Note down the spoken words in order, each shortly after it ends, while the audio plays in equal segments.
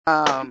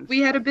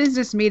We had a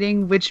business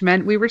meeting, which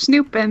meant we were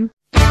snooping.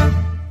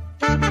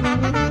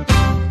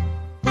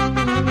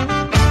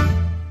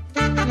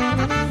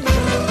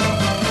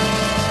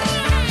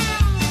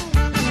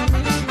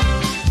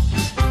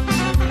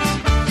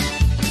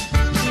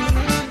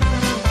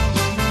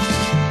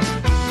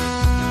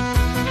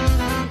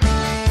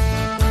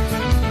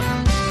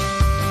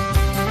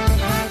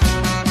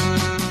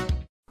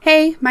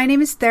 Hey, my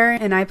name is Thera,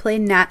 and I play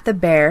Nat the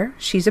Bear.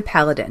 She's a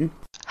paladin.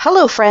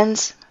 Hello,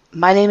 friends.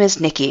 My name is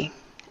Nikki.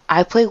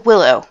 I play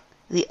Willow,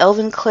 the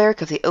elven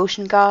cleric of the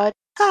ocean god.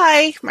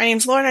 Hi, my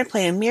name's Lauren. I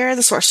play Amira,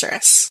 the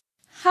sorceress.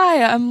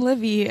 Hi, I'm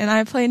Livy, and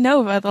I play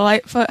Nova, the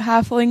Lightfoot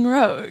Halfling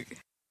Rogue.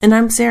 And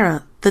I'm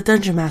Sarah, the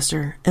Dungeon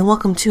Master, and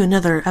welcome to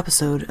another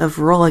episode of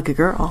Roll Like a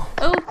Girl.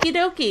 Okie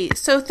dokie.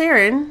 So,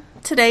 Theron,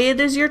 today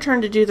it is your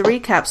turn to do the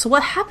recap. So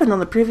what happened on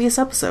the previous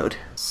episode?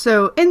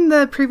 So, in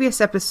the previous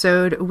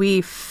episode,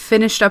 we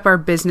finished up our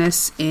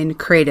business in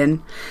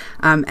Creighton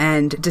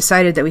and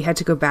decided that we had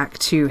to go back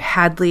to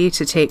Hadley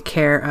to take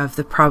care of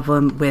the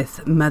problem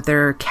with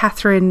Mother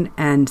Catherine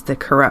and the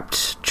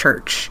corrupt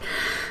church.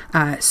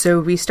 So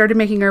we started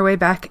making our way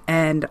back,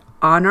 and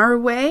on our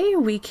way,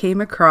 we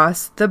came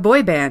across the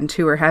boy band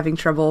who were having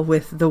trouble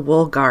with the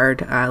Wool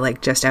Guard,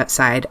 just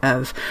outside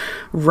of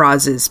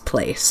Roz's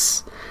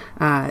place.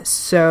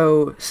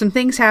 So some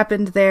things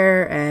happened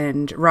there,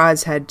 and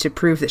Roz had to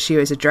prove that she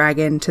was a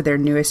dragon to their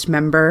newest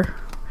member,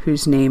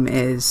 whose name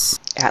is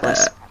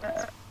Atlas.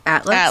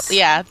 Atlas? That's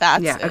yeah,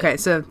 it. okay,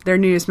 so their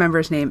newest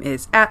member's name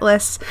is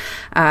Atlas,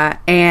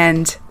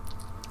 and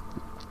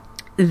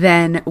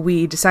then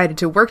we decided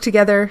to work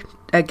together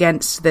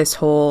against this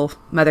whole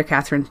Mother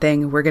Catherine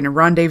thing. We're going to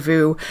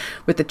rendezvous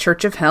with the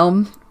Church of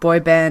Helm. Boy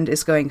band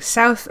is going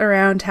south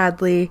around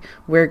Hadley.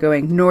 We're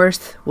going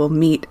north. We'll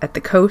meet at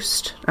the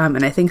coast.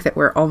 And I think that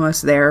we're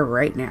almost there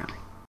right now.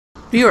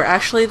 You are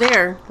actually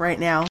there right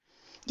now.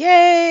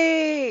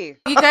 Yay!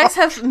 You guys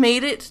have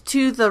made it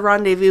to the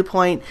rendezvous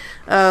point.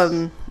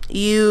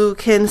 You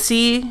can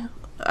see,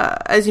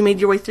 as you made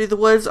your way through the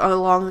woods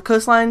along the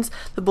coastlines,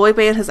 the boy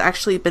band has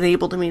actually been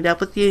able to meet up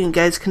with you, and you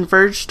guys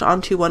converged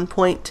onto one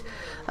point,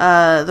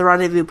 the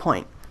rendezvous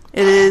point.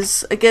 It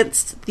is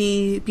against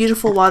the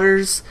beautiful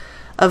waters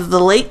of the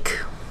lake,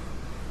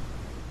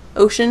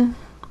 ocean,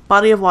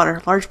 body of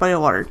water, large body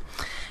of water.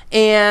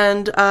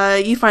 And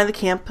you find the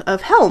camp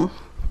of Helm.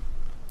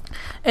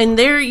 And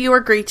there you are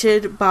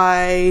greeted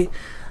by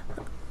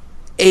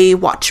a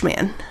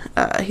watchman.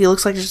 He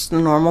looks like just a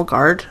normal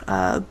guard,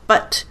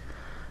 but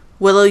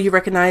Willow, you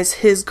recognize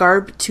his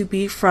garb to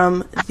be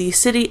from the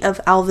city of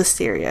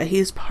Alvisteria.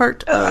 He's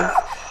part of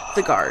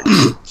the guard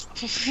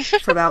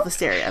from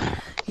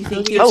Alvisteria. You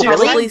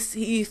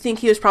think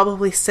he was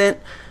probably sent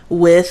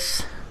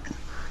with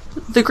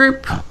the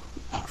group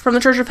from the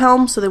Church of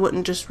Helm, so they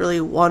wouldn't just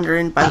really wander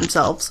in by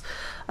themselves.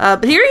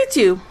 But he greets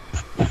you.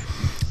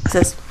 He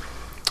says,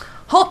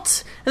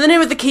 "Halt! In the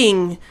name of the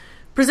king,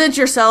 present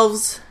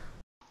yourselves."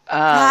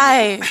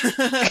 Hi.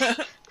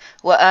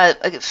 Well,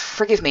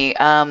 forgive me.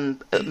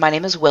 My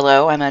name is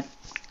Willow. I'm a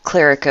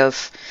cleric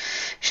of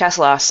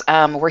Chasselas.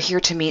 We're here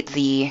to meet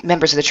the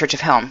members of the Church of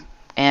Helm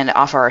and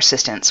offer our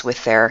assistance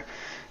with their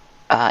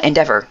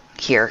endeavor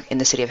here in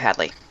the city of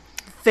Hadley.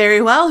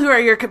 Very well. Who are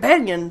your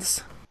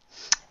companions?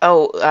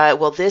 Oh,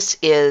 well, this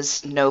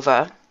is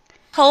Nova.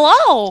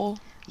 Hello.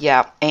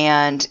 Yeah,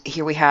 and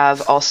here we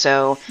have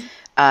also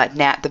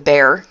Nat the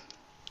Bear.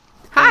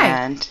 Hi.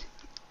 And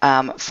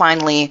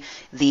finally,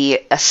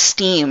 the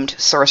esteemed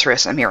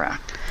sorceress Amira.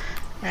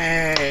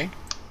 Hey.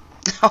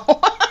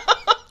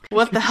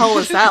 What the hell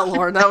was that,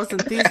 Lauren? That was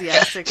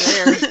enthusiastic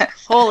there.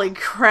 Holy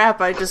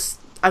crap,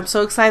 I'm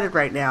so excited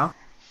right now.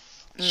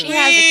 She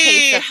has a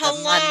case of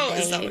hello, the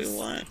Mondays. is that what we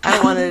want?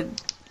 I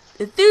wanted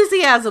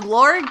enthusiasm,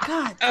 Lauren.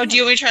 God. Oh, do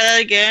you want me to try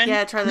that again?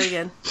 Yeah, try that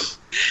again.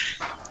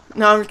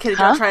 No, I'm kidding.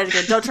 Don't try it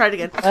again. Don't try it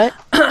again. What?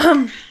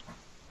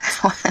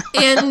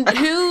 And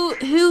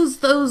who's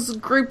those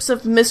groups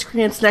of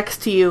miscreants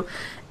next to you?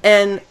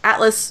 And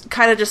Atlas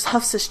kind of just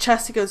huffs his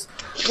chest. He goes,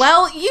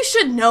 "Well, you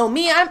should know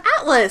me. I'm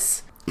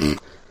Atlas."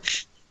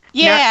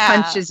 Yeah. Nat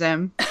punches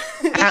him.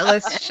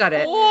 Atlas, shut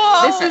it.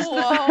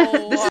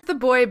 Whoa. This is the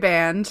boy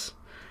band.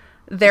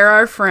 They're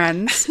our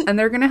friends, and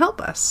they're going to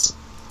help us.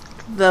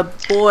 The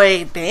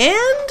boy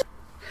band?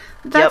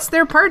 That's Yep.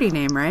 their party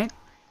name, right?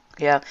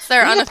 Yeah.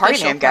 their We need a party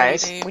unofficial name,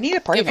 guys. party name. We need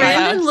a party Yeah. name.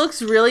 Brandon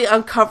looks really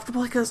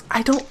uncomfortable. He goes,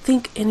 "I don't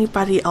think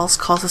anybody else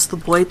calls us the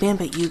boy band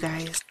but you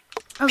guys."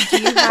 Oh, do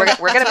you have,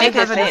 We're going to make it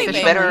have a an thing. You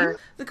official better...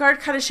 The guard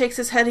kind of shakes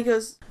his head. He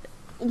goes,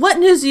 "What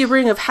news do you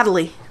bring of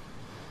Hadley?"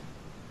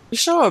 You're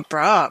so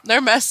abrupt.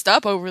 They're messed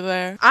up over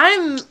there.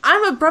 I'm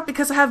abrupt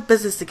because I have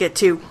business to get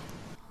to.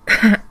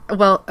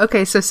 Well,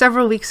 okay, so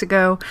several weeks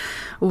ago,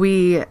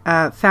 we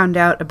found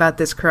out about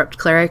this corrupt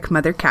cleric,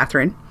 Mother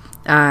Catherine,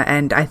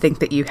 and I think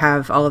that you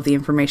have all of the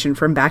information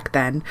from back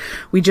then.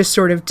 We just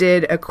sort of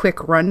did a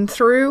quick run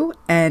through,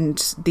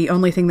 and the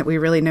only thing that we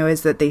really know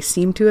is that they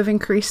seem to have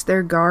increased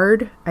their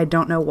guard. I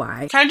don't know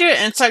why. Can I do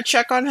an insight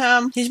check on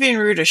him? He's being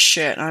rude as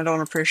shit, and I don't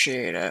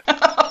appreciate it.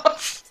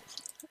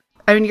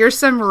 I mean, you're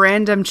some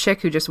random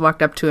chick who just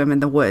walked up to him in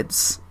the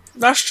woods.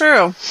 That's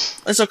true.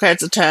 It's okay,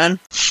 it's a 10.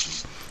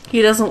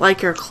 He doesn't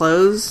like your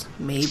clothes.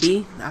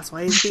 Maybe that's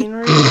why he's being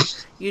rude.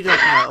 You don't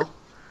know.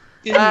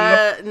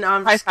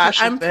 No,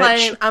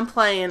 I'm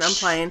playing.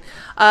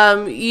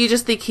 You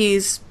just think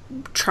he's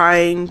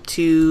trying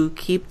to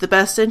keep the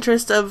best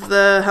interest of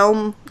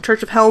the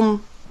Church of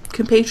Helm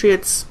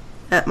compatriots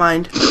at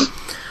mind.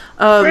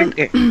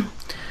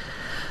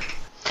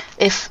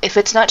 If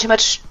it's not too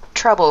much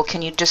trouble,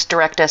 can you just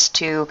direct us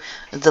to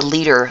the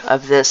leader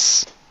of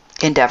this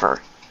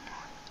endeavor?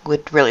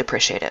 Would really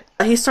appreciate it.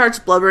 He starts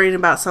blubbering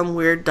about some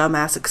weird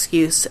dumbass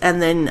excuse, and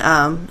then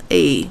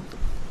a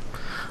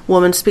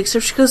woman speaks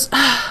up. She goes,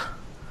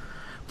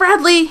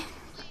 "Bradley,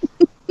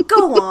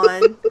 go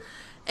on."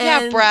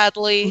 Yeah,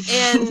 Bradley.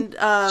 And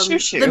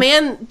Shoo-shoo. the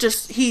man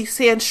he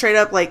stands straight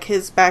up, like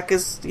his back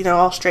is,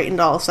 all straightened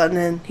all of a sudden,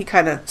 and he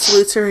kind of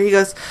salutes her. He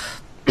goes,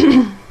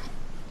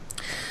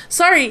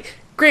 "Sorry,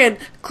 Grand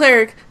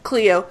Cleric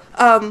Cleo.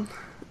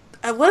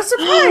 What a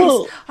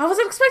surprise! I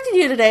wasn't expecting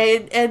you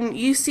today." And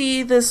you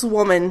see this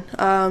woman.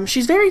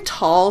 She's very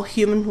tall,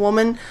 human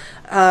woman.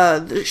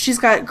 She's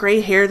got gray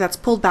hair that's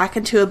pulled back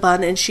into a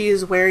bun, and she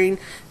is wearing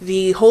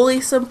the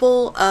holy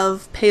symbol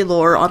of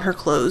Pelor on her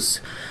clothes.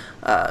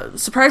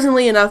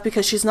 Surprisingly enough,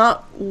 because she's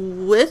not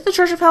with the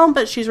Church of Helm,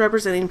 but she's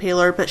representing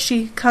Pelor. But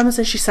she comes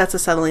and she sets a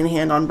settling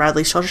hand on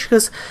Bradley's shoulder. She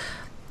goes,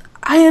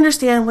 "I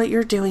understand what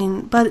you're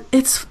doing, but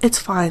it's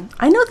fine.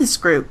 I know this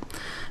group.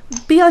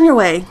 Be on your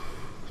way."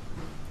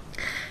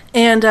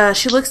 And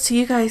she looks to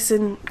you guys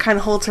and kind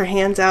of holds her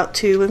hands out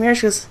to Amira.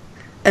 She goes,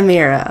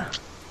 "Amira,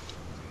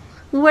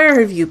 where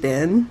have you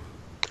been?"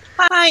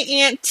 Hi,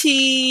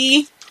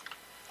 Auntie.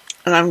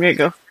 And I'm gonna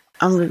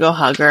go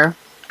hug her.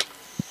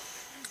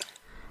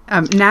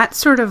 Nat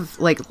sort of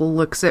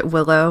looks at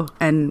Willow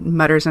and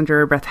mutters under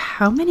her breath,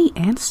 "How many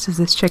aunts does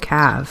this chick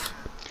have?"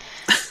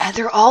 And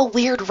they're all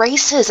weird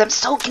races. I'm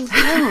so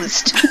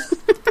confused.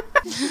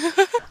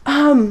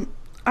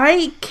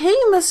 I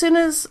came as soon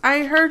as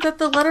I heard that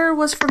the letter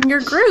was from your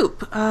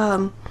group.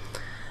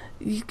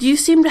 You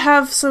seem to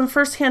have some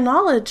first-hand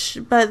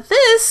knowledge, but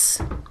this,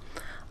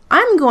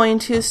 I'm going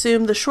to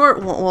assume the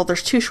short one. Well,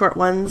 there's 2 short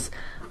ones,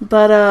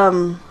 but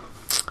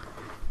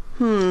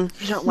You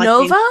don't like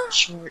Nova? being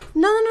short.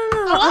 No.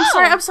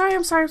 I'm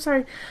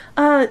sorry.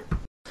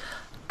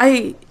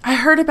 I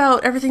heard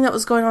about everything that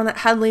was going on at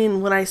Hadley,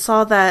 and when I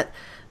saw that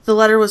the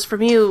letter was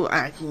from you,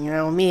 I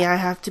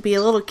have to be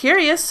a little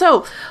curious.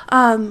 So,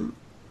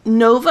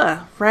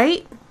 Nova,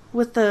 right?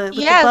 With the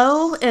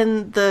bow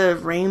and the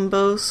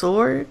rainbow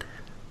sword?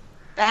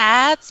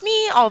 That's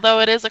me, although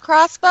it is a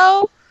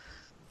crossbow.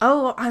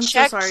 Oh, I'm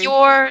so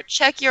sorry.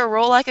 Check your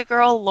Roll Like a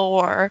Girl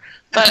lore.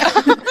 But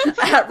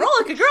At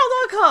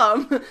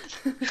rolllikeagirl.com.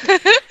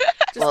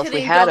 Well, if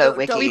we had a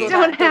wiki. We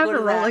don't have a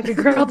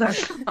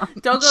rolllikeagirl.com.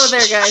 Don't go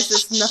there, guys.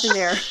 There's nothing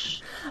there.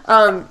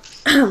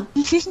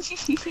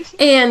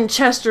 And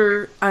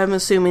Chester, I'm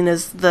assuming,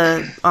 is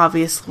the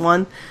obvious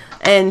one.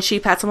 And she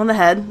pats him on the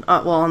head,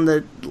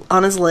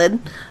 on his lid.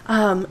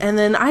 And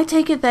then I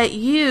take it that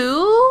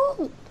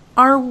you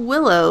are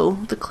Willow,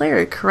 the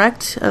cleric,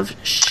 correct? Of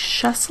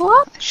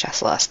Chasselas?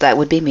 Chasselas, that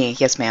would be me.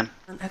 Yes, ma'am.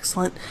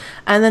 Excellent.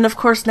 And then, of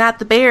course, Nat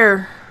the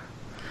bear.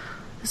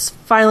 It's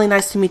finally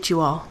nice to meet you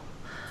all.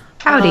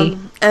 Howdy.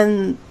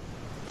 And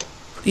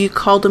you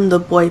called him the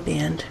boy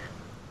band.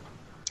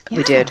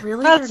 We did.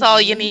 Really? that's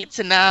all you need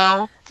to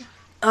know.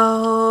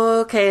 Oh,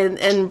 okay.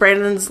 And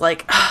Brandon's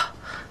like,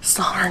 it's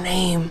not our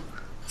name.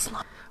 It's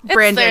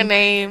Brandon, their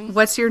name.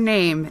 what's your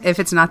name if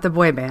it's not the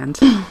boy band?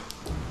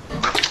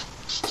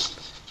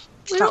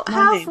 We don't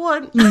have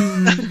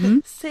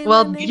one. Say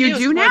Well, my name. you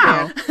do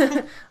now.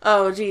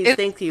 Oh, geez. It's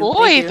Thank you.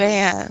 boy Thank you.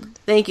 band.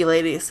 Thank you,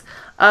 ladies.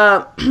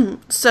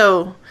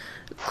 So,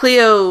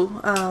 Cleo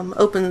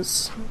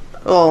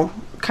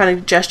kind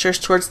of gestures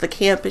towards the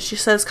camp, and she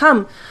says,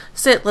 "Come,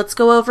 sit. Let's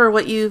go over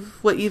what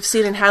you've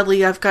seen in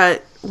Hadley. I've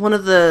got one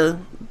of the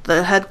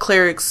head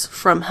clerics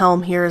from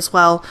Helm here as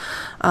well,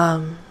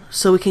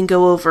 so we can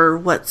go over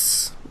what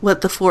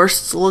the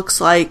force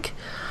looks like,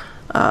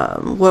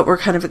 what we're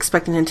kind of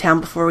expecting in town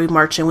before we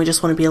march in. We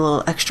just want to be a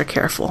little extra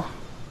careful."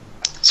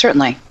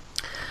 Certainly.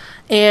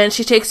 And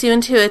she takes you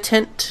into a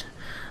tent.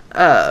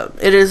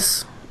 It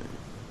is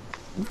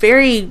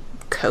very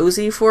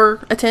cozy for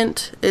a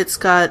tent. It's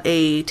got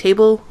a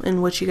table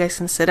in which you guys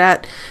can sit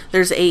at.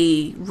 There's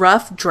a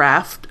rough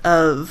draft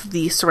of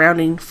the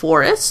surrounding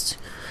forest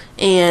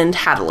and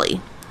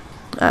Hadley.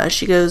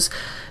 She goes,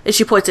 and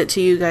she points it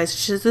to you guys.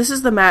 She says, "This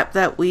is the map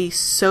that we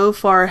so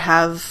far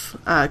have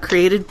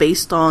created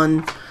based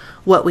on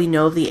what we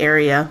know of the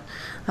area.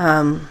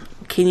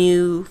 Can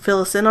you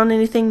fill us in on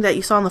anything that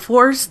you saw in the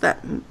forest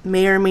that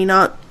may or may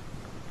not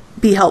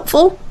be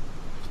helpful?"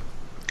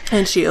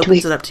 And she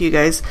opens it up to you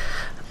guys.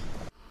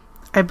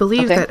 I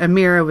believe Okay. that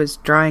Amira was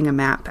drawing a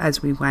map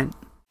as we went.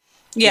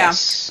 Yeah. Yes.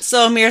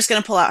 So Amira's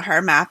going to pull out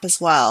her map as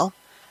well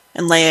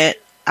and lay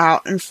it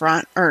out in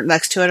front or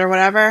next to it or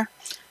whatever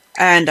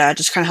and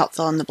just kind of help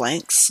fill in the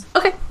blanks.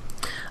 Okay.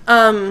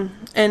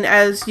 And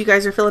as you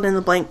guys are filling in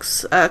the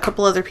blanks, a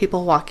couple other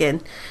people walk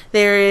in.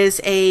 There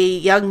is a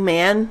young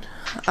man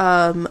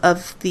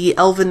of the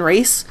elven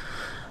race.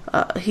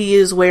 He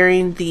is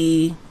wearing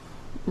the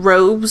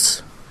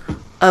robes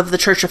of the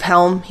Church of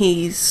Helm.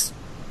 He's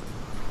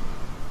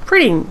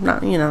pretty,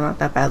 not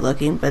that bad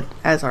looking, but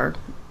as are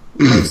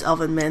most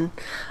elven men.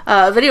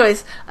 But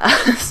anyways,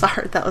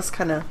 sorry, that was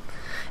kind of...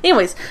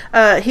 Anyways,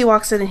 he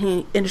walks in and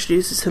he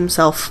introduces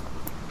himself.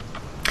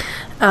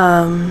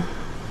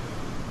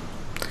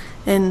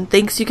 And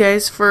thanks you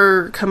guys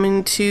for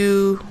coming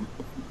to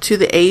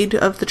the aid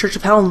of the Church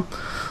of Helm.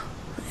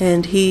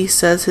 And he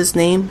says his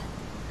name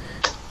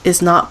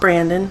is not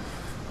Brandon.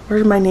 Where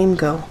did my name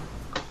go?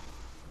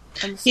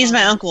 He's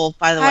my uncle,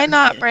 by the way. Hi,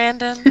 not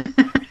Brandon.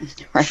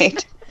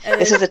 Right?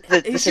 And This is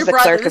the he's your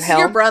cleric of This is your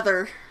Helm.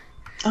 brother.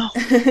 Oh,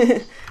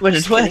 what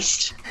a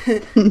twist.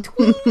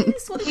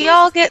 We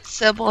all get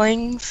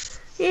siblings.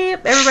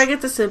 Yep, everybody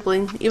gets a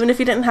sibling, even if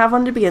you didn't have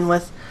one to begin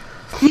with.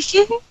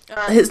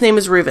 His name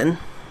is Reuven.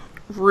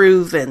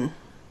 Reuven.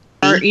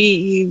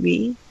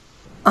 R-E-U-V.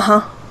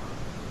 Uh-huh.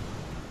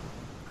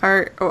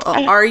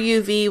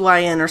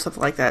 R-U-V-Y-N or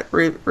something like that.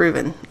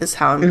 Reuven is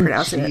how I'm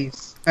pronouncing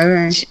it.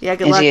 Okay. Yeah,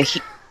 good Is luck.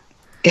 he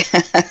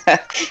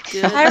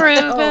Good Hi, luck.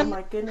 Reuven. Oh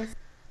my goodness.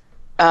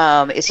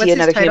 is he his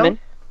another title? human?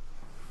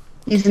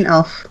 He's an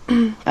elf.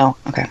 Oh,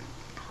 okay.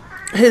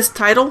 His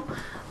title?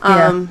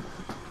 Yeah.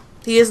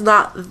 He is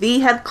not the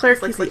head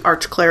cleric, he's the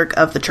arch cleric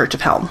of the Church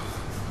of Helm.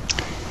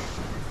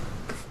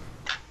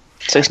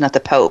 So he's not the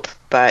Pope,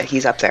 but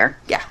he's up there.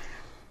 Yeah.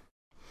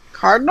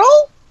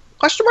 Cardinal?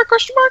 Question mark,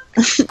 question mark?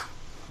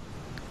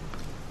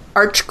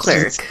 Arch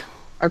cleric.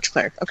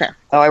 Archcleric, okay.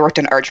 Oh, I worked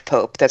on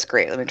Archpope. That's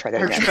great. Let me try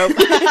that again.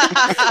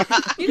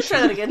 You can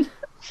try that again.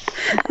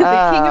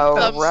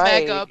 Oh, The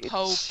right. mega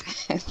pope.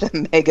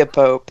 The mega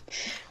Pope.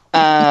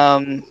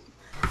 And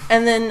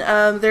then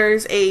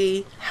there's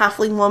a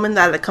halfling woman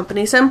that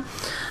accompanies him.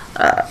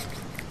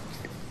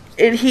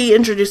 And he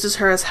introduces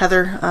her as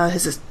Heather,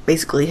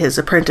 basically his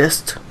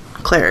apprenticed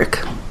cleric.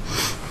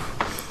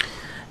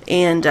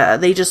 And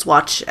they just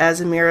watch as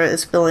Amira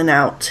is filling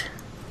out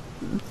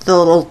the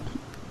little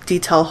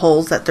detail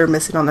holes that they're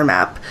missing on their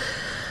map.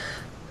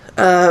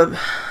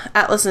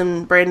 Atlas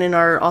and Brandon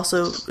are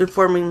also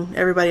informing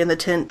everybody in the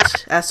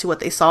tent as to what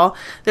they saw.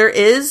 There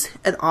is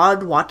an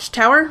odd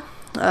watchtower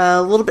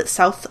a little bit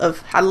south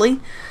of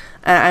Hadley.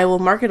 I will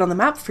mark it on the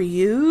map for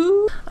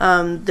you.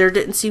 There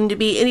didn't seem to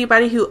be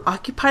anybody who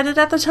occupied it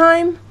at the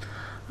time,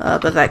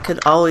 but that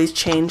could always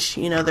change.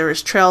 There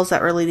was trails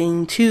that were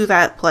leading to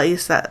that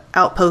place, that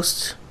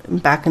outpost,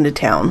 and back into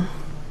town.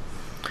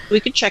 We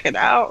could check it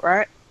out,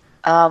 right?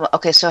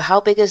 Okay, so how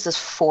big is this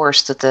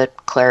force that the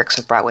clerics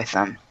have brought with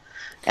them?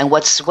 And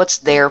what's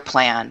their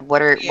plan?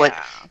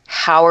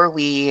 How are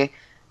we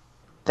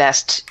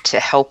best to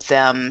help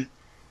them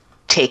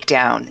take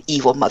down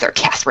evil Mother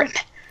Catherine?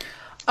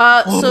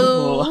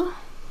 So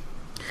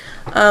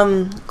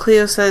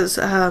Cleo says,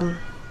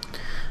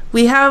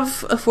 we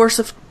have a force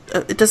of,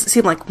 it doesn't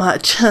seem like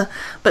much,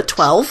 but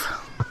 12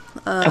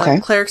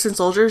 clerics and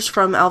soldiers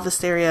from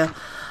Alvisteria.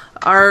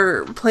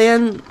 Our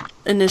plan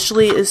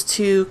initially is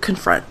to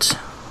confront.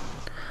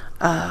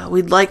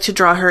 We'd like to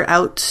draw her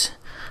out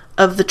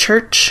of the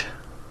church.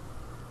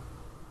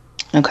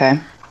 Okay.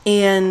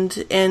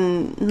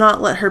 And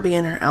not let her be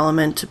in her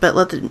element, but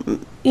let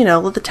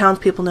the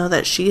townspeople know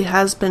that she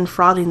has been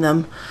frauding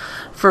them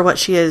for what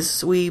she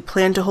is. We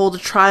plan to hold a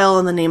trial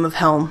in the name of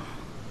Helm,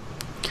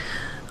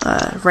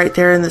 right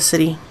there in the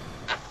city.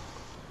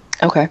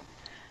 Okay.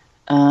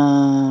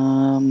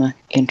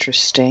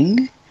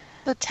 Interesting.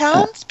 The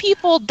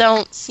townspeople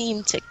don't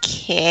seem to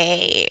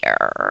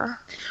care.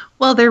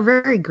 Well, they're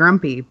very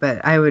grumpy,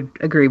 but I would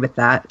agree with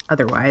that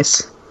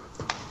otherwise.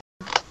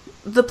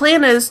 The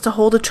plan is to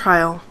hold a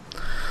trial.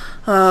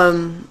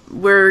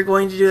 We're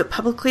going to do it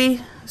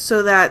publicly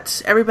so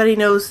that everybody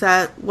knows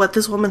that what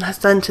this woman has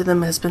done to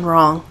them has been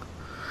wrong.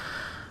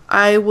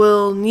 I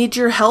will need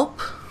your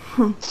help,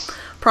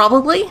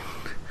 probably,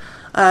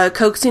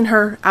 coaxing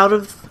her out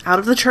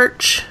of the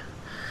church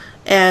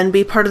and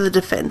be part of the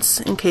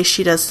defense in case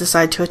she does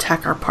decide to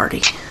attack our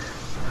party.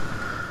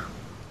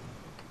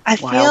 I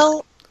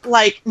feel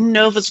like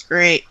Nova's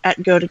great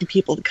at goading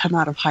people to come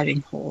out of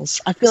hiding holes.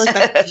 I feel like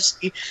that could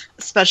just be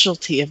a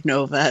specialty of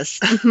Nova's.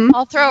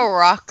 I'll throw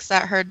rocks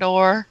at her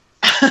door.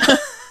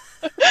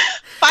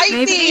 Fight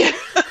me!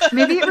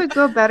 Maybe it would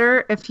go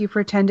better if you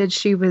pretended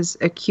she was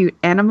a cute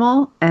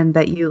animal and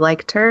that you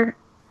liked her.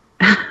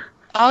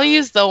 I'll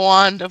use the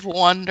wand of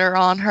wonder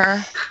on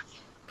her.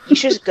 You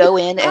should just go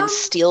in and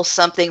steal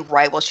something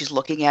right while she's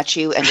looking at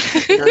you and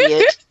just carry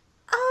it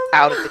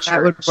out of the church.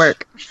 That would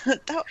work.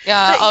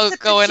 Yeah, But I'll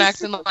except go if in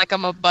she's acting like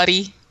I'm a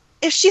buddy.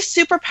 If she's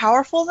super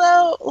powerful,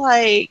 though,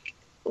 like...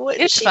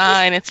 It's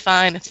fine, it's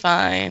fine, it's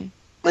fine.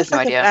 That's That's no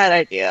like a idea. bad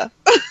idea.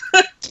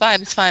 It's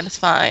fine, it's fine, it's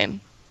fine.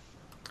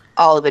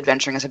 All of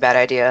adventuring is a bad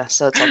idea,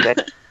 so it's all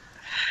good.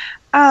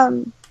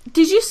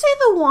 Did you say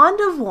the Wand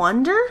of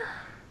Wonder?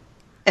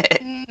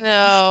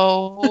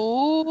 No.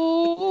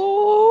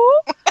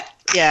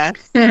 Yeah.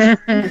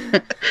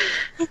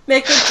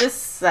 Make a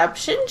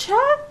deception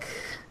check?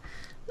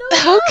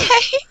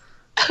 Okay.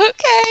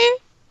 Okay.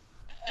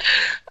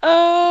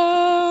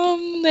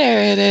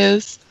 There it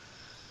is.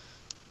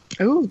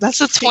 Oh,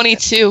 that's It's a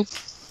 22.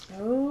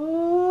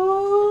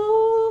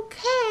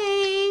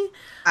 Okay.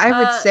 I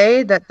would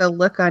say that the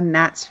look on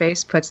Nat's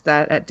face puts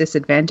that at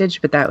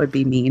disadvantage, but that would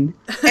be mean.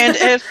 And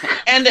if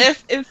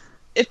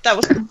that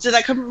was, did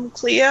that come from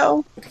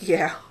Cleo?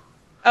 Yeah.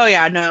 Oh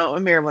yeah, no,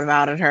 Amira would have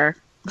outed her.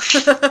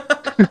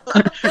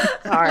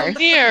 Sorry.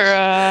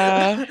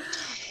 Mira.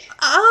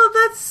 Oh,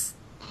 that's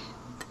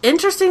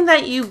interesting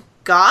that you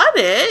got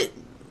it.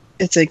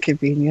 It's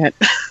inconvenient.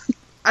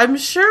 I'm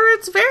sure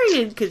it's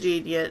very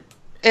inconvenient.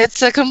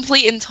 It's a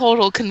complete and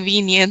total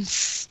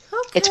convenience.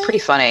 Okay. It's pretty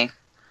funny.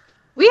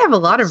 We have a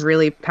lot of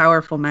really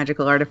powerful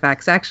magical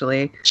artifacts,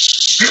 actually.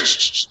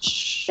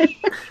 I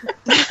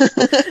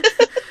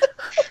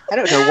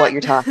don't know what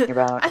you're talking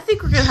about. I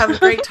think we're gonna have a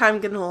great time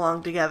getting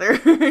along together.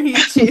 You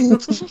two.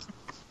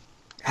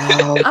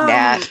 Oh,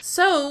 Nat.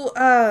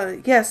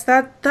 Yes,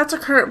 that's our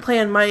current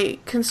plan. My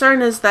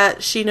concern is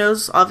that she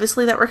knows,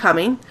 obviously, that we're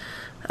coming.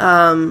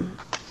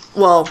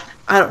 Well,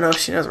 I don't know if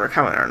she knows we're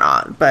coming or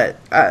not, but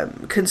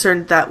I'm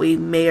concerned that we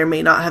may or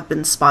may not have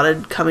been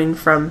spotted coming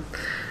from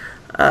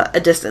a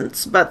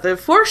distance. But the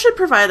force should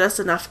provide us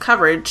enough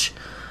coverage.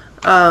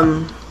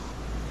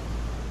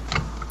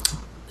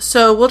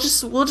 So we'll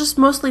just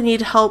mostly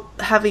need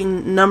help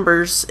having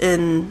numbers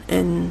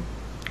in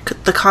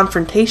the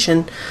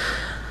confrontation.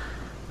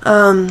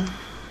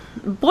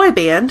 Boy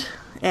band,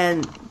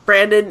 and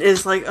Brandon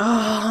is like,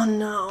 oh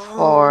no.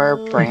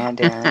 Poor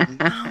Brandon.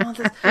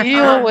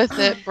 Deal with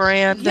it,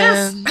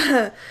 Brandon.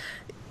 Yes.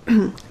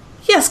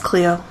 Yes,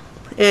 Cleo.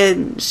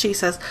 And she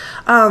says,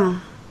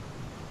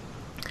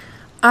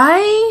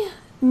 I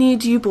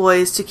need you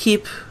boys to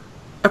keep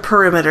a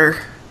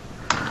perimeter.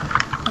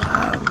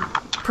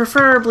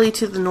 Preferably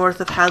to the north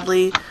of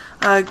Hadley.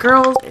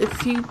 Girls,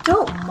 if you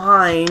don't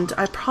mind,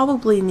 I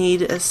probably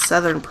need a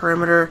southern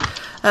perimeter,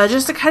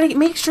 just to kind of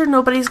make sure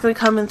nobody's going to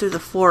come in through the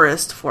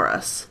forest for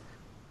us.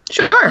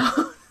 Sure.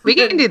 We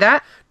can do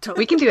that.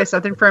 We can do a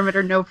southern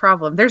perimeter, no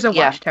problem. There's a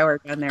watchtower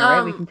down there,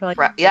 right? We can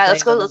probably Yeah,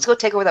 let's go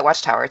take over that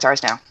watchtower. It's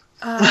ours now.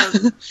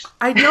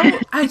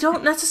 I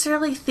don't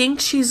necessarily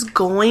think she's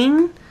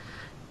going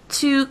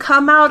to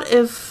come out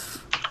if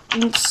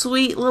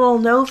sweet little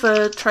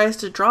Nova tries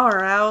to draw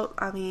her out.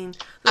 I mean,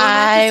 the only way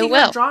I can see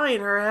her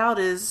drawing her out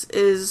is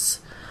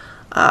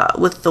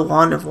with the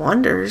Wand of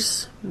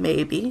Wonders,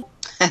 maybe.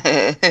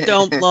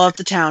 Don't blow up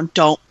the town.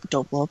 Don't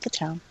blow up the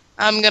town.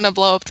 I'm gonna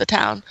blow up the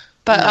town,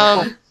 but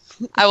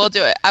I will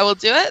do it. I will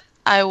do it.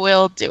 I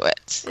will do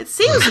it. It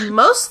seems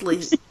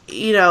mostly,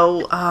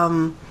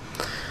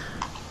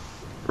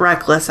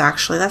 reckless.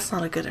 Actually, that's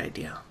not a good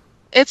idea.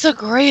 It's a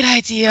great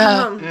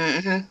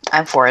idea.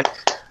 I'm for it.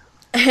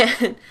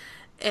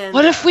 And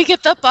what if we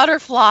get the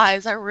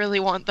butterflies? I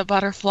really want the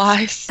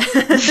butterflies.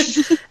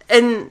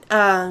 And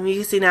you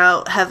can see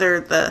now Heather,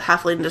 the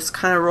halfling, just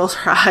kind of rolls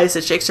her eyes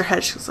and shakes her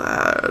head. She goes,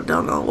 I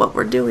don't know what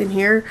we're doing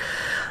here.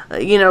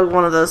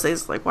 One of those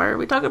things like, why are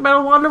we talking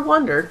about a Wand of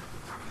Wonder?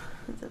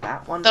 Is it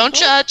that wonderful? Don't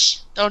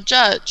judge. Don't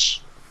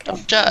judge.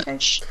 Don't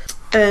judge.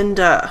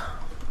 And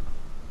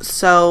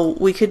so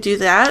we could do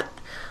that.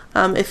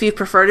 If you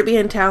prefer to be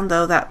in town,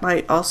 though, that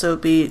might also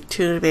be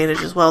to an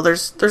advantage as well.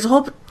 There's a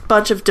whole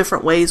bunch of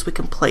different ways we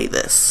can play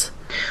this.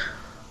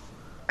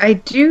 I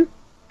do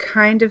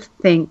kind of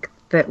think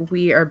that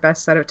we are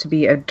best set up to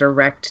be a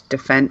direct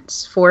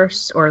defense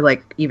force, or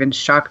like even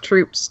shock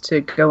troops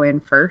to go in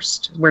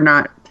first. We're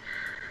not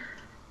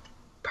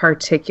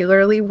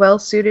particularly well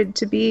suited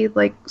to be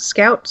like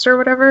scouts or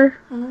whatever.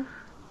 Mm-hmm.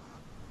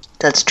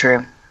 That's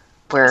true.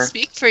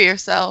 Speak for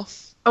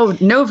yourself. Oh,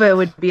 Nova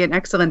would be an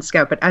excellent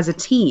scout, but as a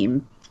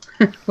team,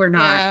 we're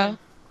not.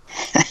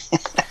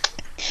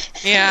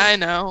 Yeah, I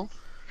know.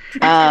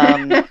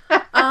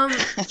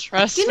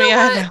 Trust you know me,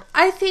 what? I know.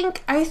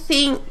 I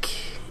think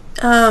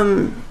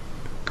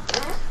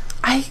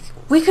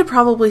we could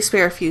probably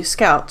spare a few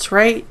scouts,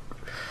 right?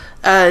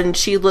 And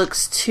she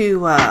looks to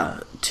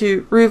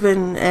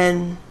Reuven,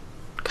 and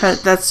kind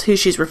of, that's who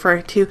she's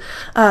referring to.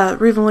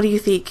 Reuven, what do you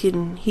think?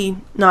 And he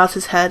nods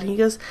his head, and he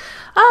goes,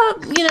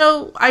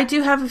 I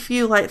do have a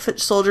few Lightfoot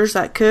soldiers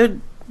that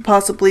could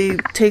possibly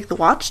take the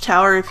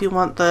watchtower if you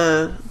want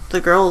the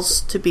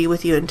girls to be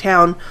with you in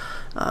town.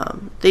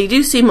 They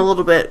do seem a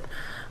little bit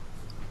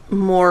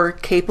more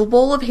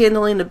capable of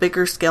handling a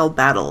bigger scale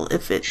battle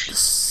if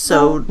it's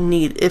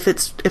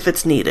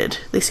needed.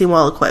 They seem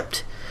well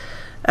equipped.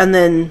 And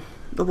then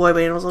the boy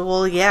band was like,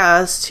 "Well, yeah,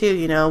 us too.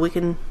 We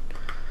can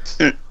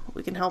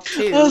help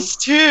too. Us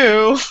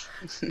too.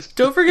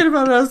 Don't forget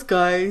about us,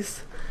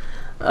 guys."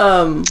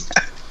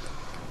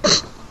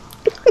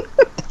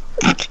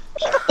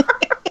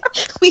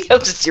 We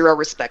have zero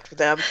respect for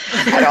them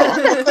at all.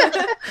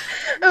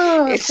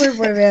 Oh, poor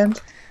boy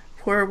band.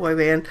 Poor boy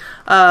band.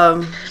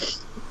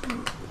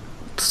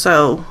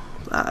 So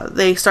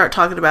they start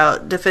talking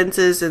about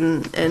defenses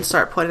and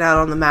start pointing out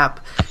on the map,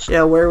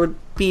 where would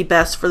be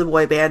best for the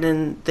boy band,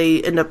 and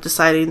they end up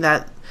deciding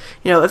that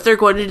if they're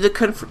going to do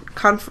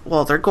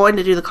they're going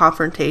to do the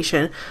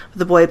confrontation.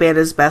 The boy band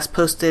is best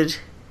posted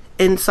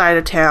inside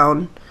of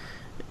town,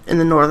 in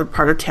the northern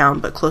part of town,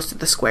 but close to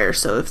the square.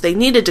 So if they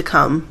needed to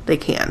come, they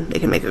can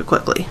make it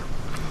quickly.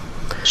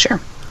 Sure.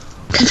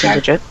 Seems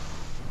legit.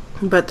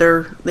 But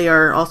they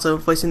are also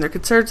voicing their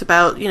concerns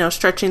about,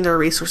 stretching their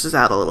resources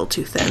out a little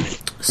too thin.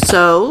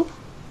 So,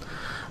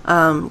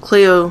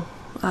 Cleo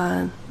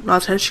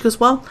nods her head. She goes,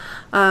 well,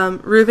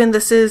 Reuben,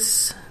 this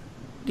is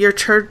your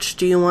church.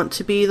 Do you want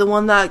to be the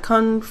one that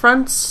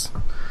confronts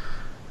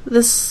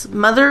this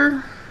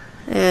mother?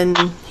 And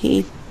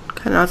he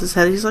kind of nods his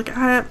head. He's like,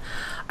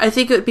 I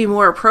think it would be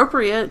more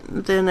appropriate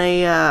than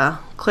a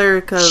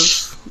cleric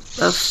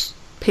of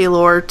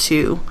Palor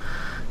to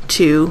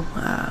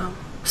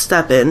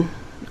step in.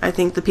 I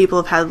think the people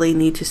of Hadley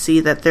need to see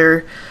that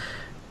their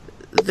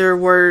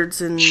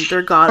words and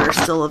their God are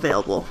still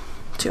available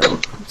to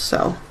them.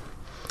 So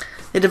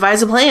they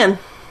devise a plan.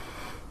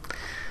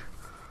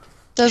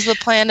 Does the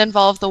plan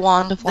involve the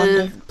Wand of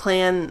Wonder? The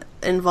plan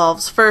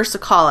involves first a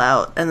call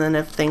out, and then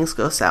if things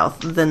go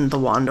south, then the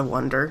Wand of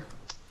Wonder.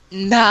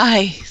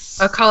 Nice.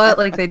 I'll call it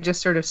like they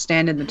just sort of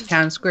stand in the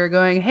town square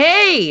going,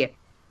 hey!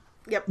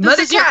 Yep. Mother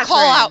This is your Catherine!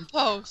 call out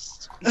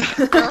post.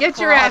 Get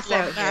your ass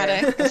out here.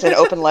 Problematic. It's an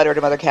open letter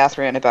to Mother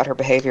Catherine about her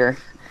behavior.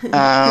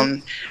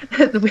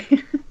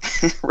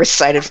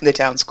 Recited from the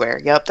town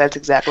square. Yep, that's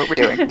exactly what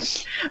we're doing.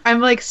 I'm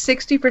like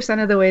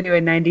 60% of the way to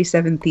a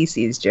 97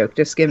 Theses joke.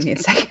 Just give me a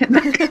second.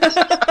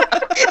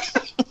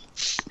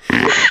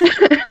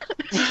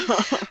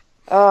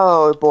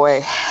 Oh,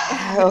 boy.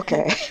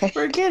 Okay.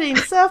 We're getting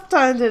stuff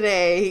done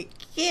today.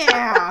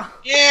 Yeah.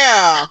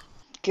 Yeah.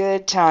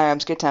 Good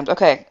times, good times.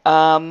 Okay.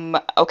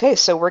 Okay,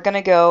 so we're going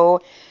to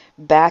go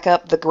back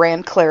up the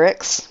Grand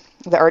Clerics,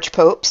 the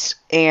Archpopes,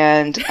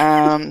 and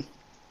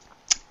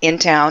in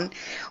town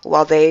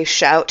while they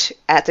shout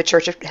at the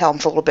Church of Helm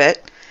for a little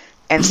bit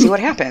and see what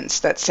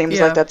happens. That seems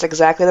like that's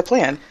exactly the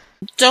plan.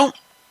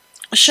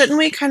 Shouldn't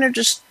we kind of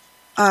just,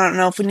 I don't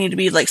know if we need to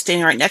be like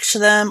standing right next to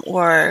them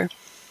or,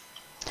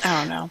 I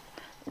don't know.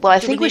 Well, I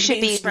Do think we we need to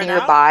should be be spread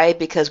nearby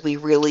because we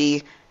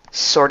really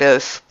sort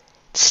of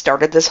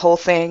started this whole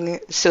thing,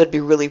 so it'd be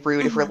really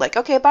rude if we're like,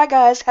 okay, bye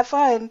guys, have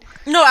fun.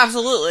 No,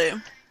 absolutely.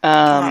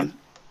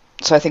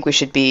 So I think we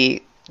should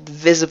be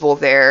visible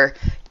there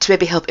to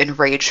maybe help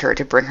enrage her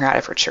to bring her out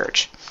of her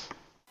church.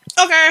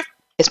 Okay.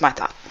 It's my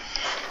thought.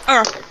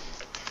 Okay.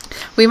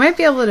 We might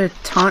be able to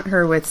taunt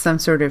her with some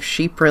sort of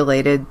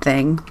sheep-related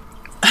thing.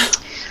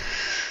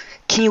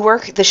 Can you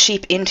work the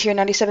sheep into your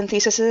 97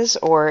 theses,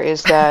 or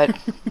is that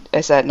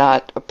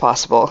not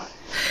possible?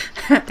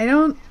 I don't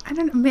know.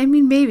 I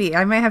mean, maybe.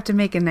 I might have to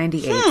make a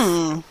 98.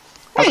 Hang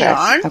Okay.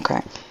 on.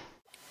 Okay.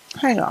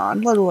 Hang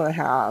on. What do I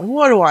have?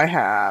 What do I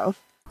have?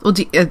 Well,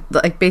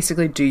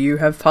 basically, do you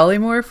have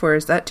polymorph, or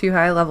is that too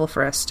high level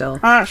for us still?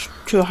 That's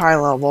too high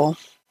level.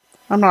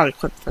 I'm not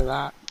equipped for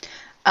that.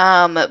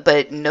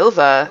 But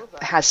Nova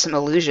has some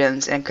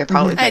illusions and could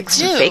probably I make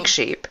some do. fake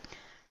sheep.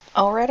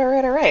 All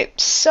right.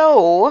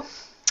 So,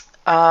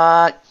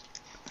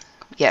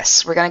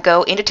 yes, we're gonna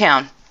go into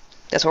town.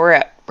 That's where we're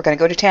at. We're gonna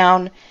go to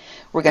town.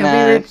 We're gonna.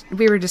 And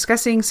we were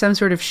discussing some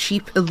sort of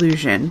sheep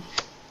illusion.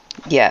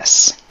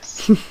 Yes.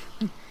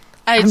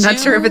 I'm not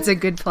sure if it's a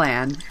good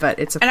plan, but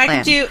it's a plan.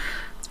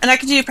 I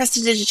could do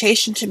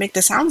prestidigitation to make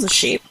the sounds of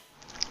sheep.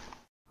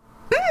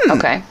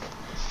 Okay.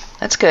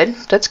 That's good.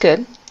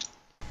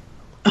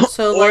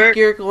 So, like,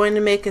 you're going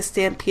to make a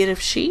stampede of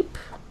sheep?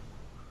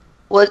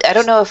 Well, I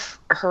don't know if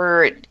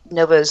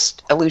Nova's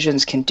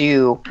illusions can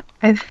do.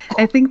 I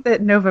think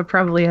that Nova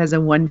probably has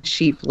a one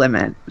sheep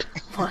limit.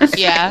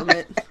 Yeah. Are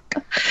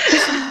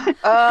you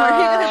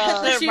gonna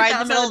put the sheep right in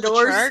the outside middle of the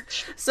doors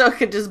church? so I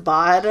could just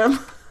buy them?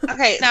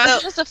 Okay, Now, so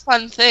it's just a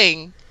fun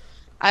thing.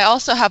 I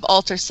also have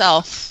alter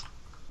self.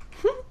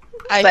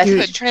 I But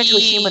could turn into a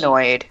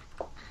humanoid.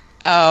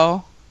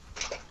 Oh.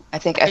 I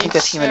think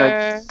that's humanoid.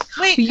 Sure?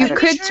 wait, You are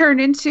could sure? turn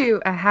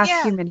into a half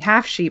Yeah. human,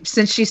 half sheep.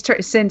 Since she's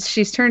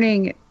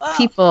turning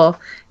people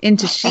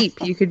into sheep,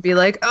 you could be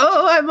like,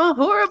 "Oh, I'm a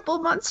horrible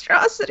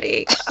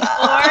monstrosity."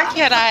 Or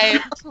can I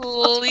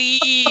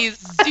please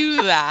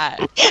do that?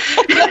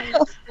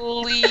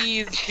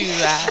 Please do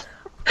that.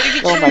 You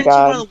could Oh turn my into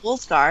God. one of the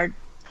Wolf Guard.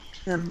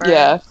 Remember?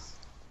 Yeah.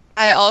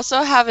 I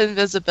also have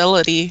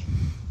invisibility.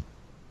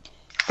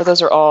 But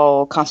those are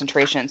all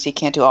concentrations. You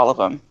can't do all of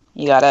them.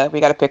 We gotta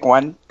pick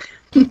one.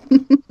 We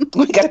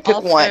gotta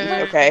pick one.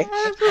 Alter. Okay.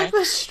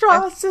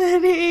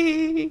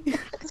 Monstrosity!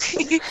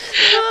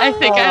 I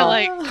think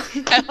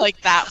I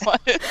like that one.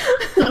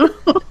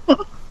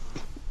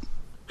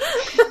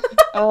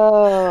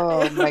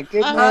 Oh my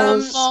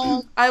goodness.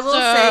 I will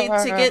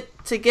say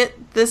to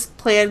get this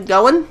plan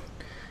going,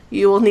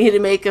 you will need to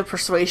make a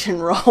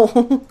persuasion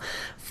roll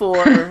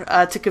for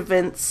to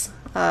convince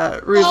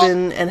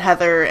Reuben and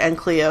Heather and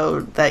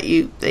Cleo that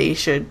they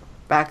should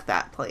back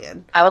that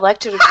plan. I would like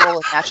to roll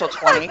a natural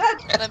 20.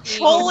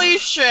 Holy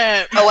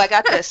shit! Oh, I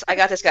got this,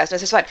 guys.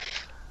 This is fine.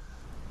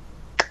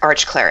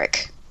 Arch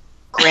cleric.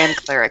 Grand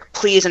Cleric,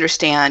 please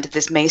understand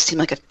this may seem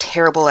like a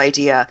terrible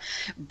idea,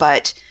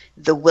 but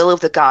the will of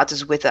the gods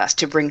is with us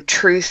to bring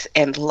truth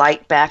and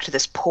light back to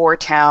this poor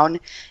town,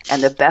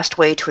 and the best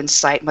way to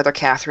incite Mother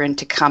Catherine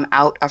to come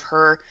out of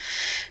her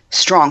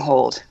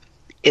stronghold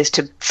is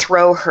to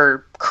throw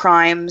her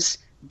crimes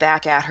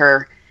back at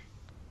her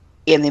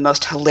in the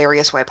most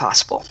hilarious way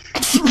possible.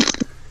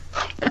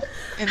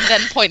 And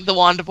then point the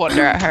wand of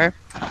wonder at her.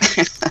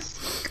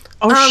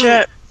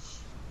 Shit.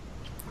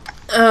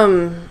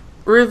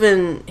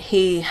 Reuben,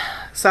 he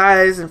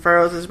sighs and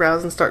furrows his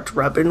brows and starts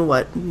rubbing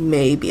what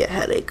may be a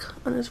headache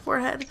on his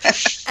forehead.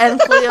 And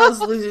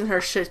Cleo's losing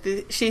her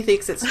shit. She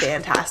thinks it's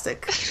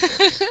fantastic.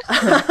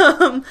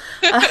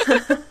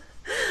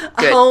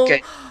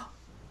 Good.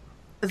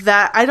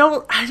 That I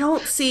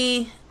don't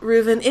see,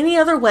 Reuben, any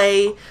other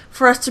way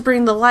for us to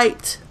bring the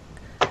light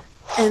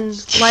and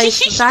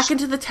life back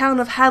into the town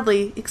of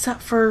Hadley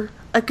except for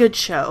a good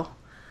show.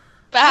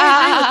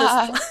 I agree with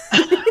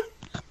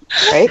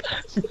this Right?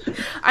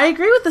 I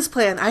agree with this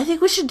plan. I think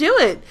we should do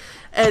it.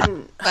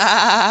 And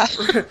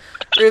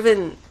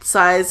Reuben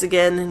sighs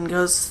again and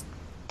goes,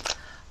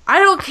 I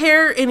don't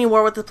care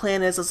anymore what the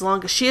plan is as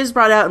long as she is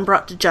brought out and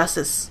brought to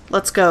justice.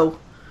 Let's go.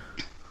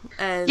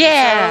 And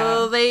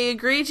so they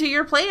agree to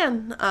your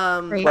plan.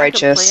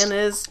 Righteous. Plan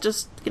is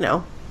just,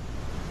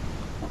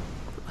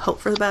 hope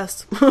for the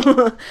best.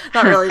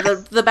 Not really.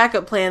 The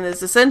backup plan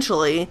is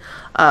essentially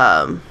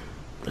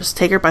just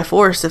take her by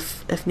force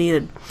if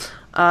needed.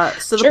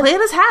 So the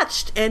plan is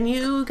hatched, and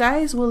you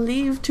guys will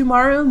leave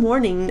tomorrow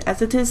morning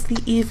as it is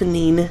the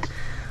evening.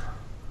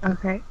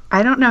 Okay.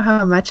 I don't know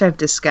how much I've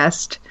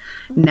discussed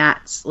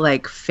Nat's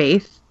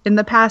faith in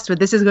the past, but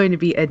this is going to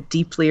be a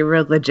deeply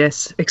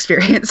religious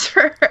experience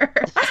for her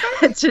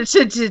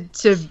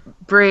to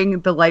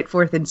bring the light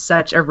forth in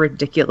such a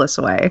ridiculous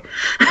way.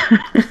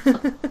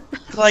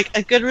 Like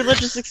a good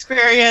religious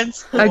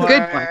experience? A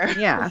good one,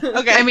 yeah.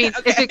 Okay. I mean,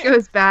 if it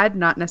goes bad,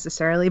 not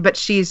necessarily, but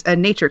she's a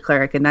nature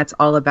cleric, and that's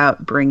all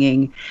about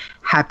bringing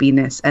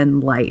happiness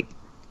and light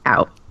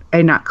out.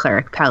 And not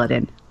cleric,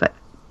 paladin, but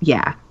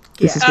yeah,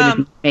 this is going to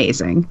be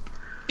amazing.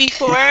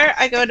 Before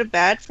I go to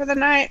bed for the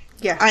night,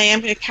 Yeah. I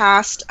am going to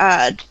cast...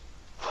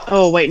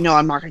 oh, wait, no,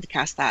 I'm not going to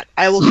cast that.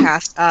 I will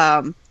cast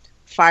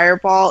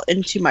Fireball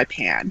into my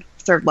pan.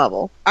 3rd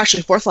level.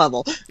 Actually, 4th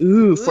level.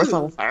 Ooh, 4th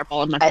level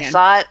Fireball in my pan.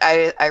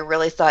 I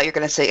really thought you were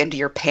going to say into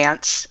your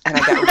pants, and I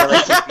got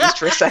really confused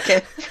for a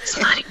second.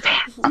 Sliding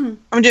pants. I'm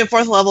going to do a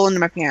 4th level into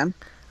my pan.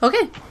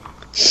 Okay.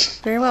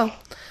 Very well.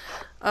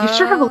 You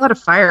sure have a lot of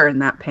fire in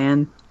that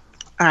pan.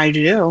 I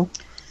do.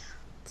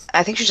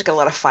 I think she's just got a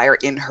lot of fire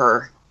in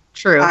her.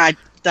 True.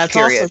 That's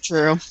Period. also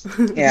true.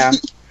 Yeah.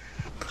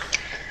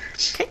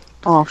 Okay.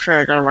 Oh, shit,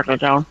 I gotta write that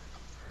down.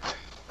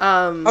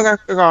 Okay,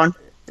 we're going.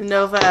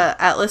 Nova,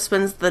 Atlas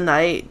spends the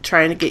night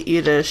trying to get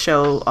you to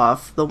show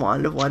off the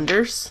Wand of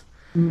Wonders.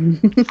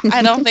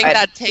 I don't think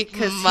that'd take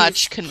Because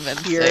much he's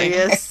convincing.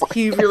 Curious.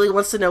 He really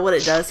wants to know what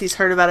it does. He's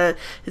heard about it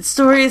in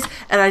stories,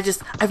 and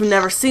I've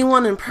never seen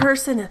one in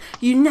person.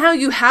 Now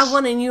you have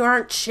one and you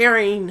aren't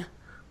sharing.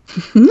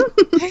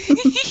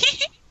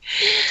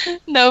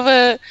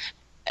 Nova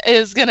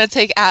is gonna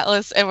take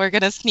Atlas and we're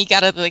gonna sneak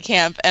out of the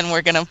camp and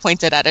we're gonna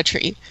point it at a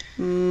tree.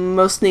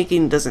 Most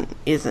sneaking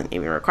isn't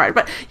even required,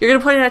 but you're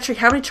gonna point it at a tree.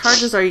 How many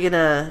charges are you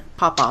gonna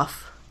pop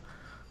off?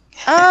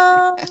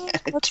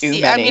 Let's Too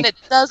see. many. I mean, it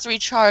does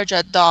recharge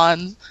at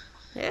dawn,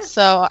 Yeah.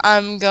 so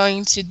I'm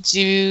going to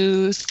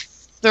do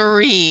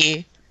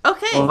 3.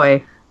 Okay.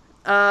 Boy.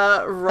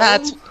 Roll.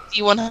 That's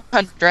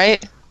D100,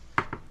 right?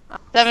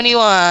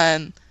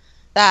 71.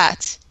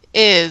 That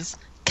is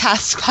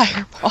cast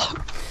Fireball.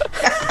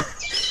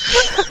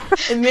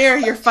 And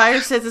Mira, your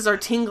fire senses are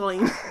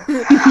tingling.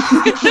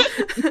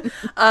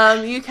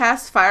 You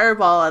cast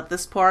Fireball at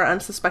this poor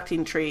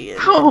unsuspecting tree.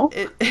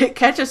 And it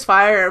catches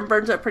fire and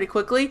burns up pretty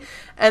quickly.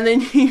 And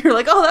then you're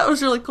like, oh, that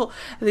was really cool.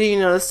 And then you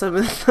notice some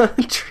of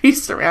the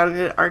trees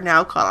surrounding it are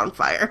now caught on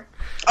fire.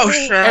 Oh,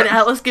 shit. And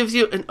Atlas gives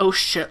you an oh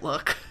shit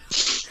look.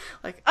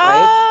 Like,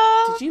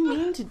 Right? did you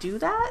mean to do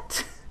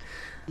that?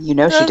 You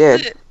know she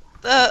did.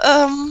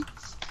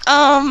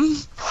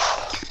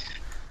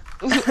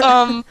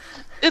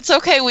 It's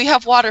okay. We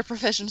have water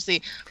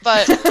proficiency,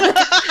 but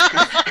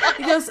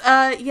He goes,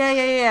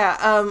 yeah.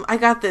 I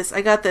got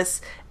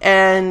this.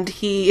 And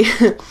he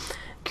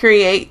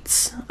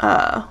creates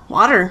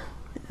water.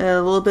 A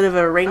little bit of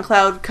a rain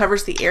cloud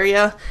covers the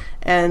area,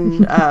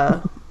 and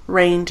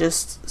rain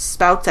just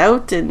spouts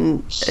out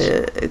and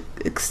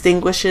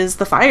extinguishes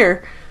the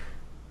fire.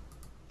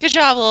 good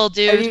job, little And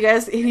dude. you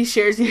guys, he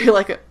shares you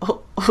like,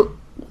 oh,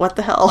 what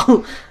the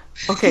hell?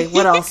 Okay,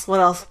 what else?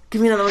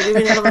 Give me another one.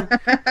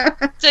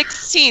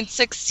 16.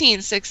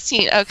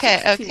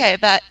 Okay.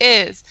 That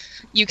is.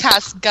 You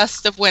cast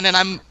Gust of Wind, and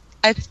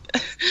I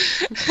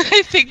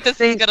think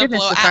this is gonna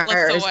blow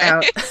Atlas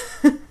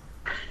away.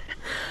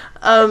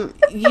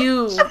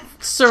 You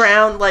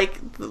surround,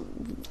 the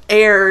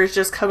air is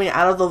just coming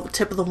out of the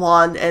tip of the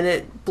wand, and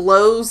it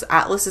blows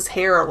Atlas's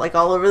hair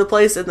all over the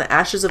place, and the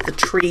ashes of the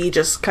tree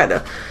just kind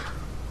of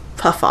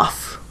puff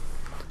off.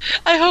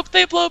 I hope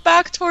they blow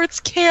back towards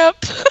camp.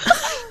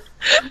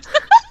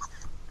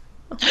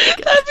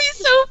 That'd be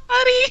so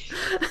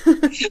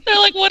funny. They're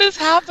like, what is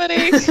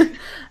happening?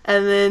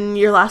 And then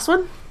your last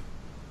one?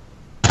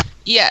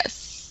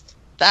 Yes.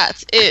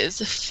 That is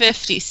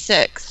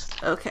 56.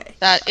 Okay.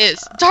 That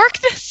is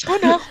darkness. Oh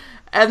no.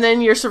 And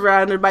then you're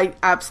surrounded by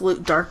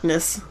absolute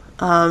darkness.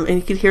 And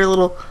you can hear a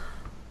little,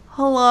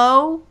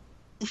 hello?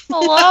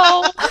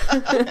 Hello?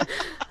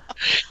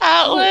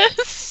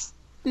 Atlas?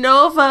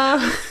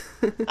 Nova?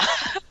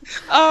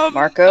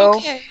 Marco?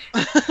 Okay.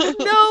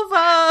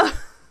 Nova!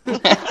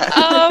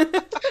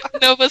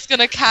 Nova's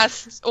gonna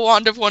cast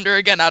Wand of Wonder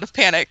again out of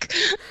panic.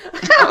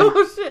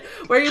 Oh shit.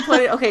 Where are you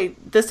pointing? Okay,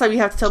 this time you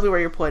have to tell me where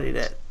you're pointing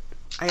it.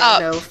 I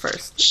gotta know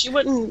first. She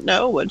wouldn't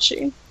know, would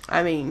she?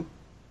 I mean,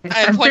 I'm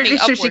pretty pointing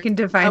sure she upward. can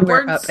define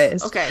where upwards? up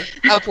is. Okay.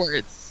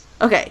 Upwards.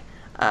 Okay.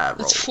 Roll.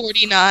 It's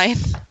 49. A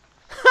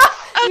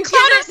You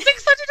cloud can't- of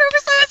 600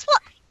 oversized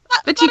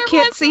But you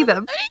can't see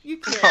them. You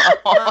can't.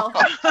 Well,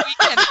 We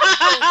can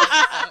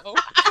feel them,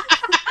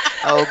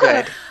 Oh,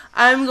 good.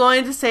 I'm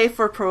going to say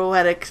for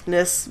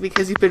poeticness,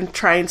 because you've been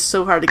trying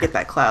so hard to get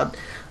that cloud.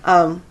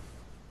 No,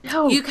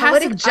 You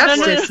poetic cast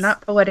it- justice,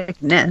 not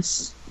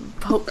poeticness.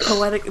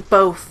 Poetic,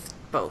 both.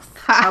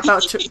 How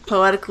about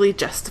poetically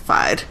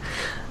justified?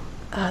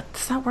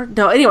 Does that work?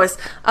 No. Anyways,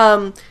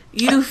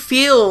 you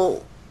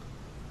feel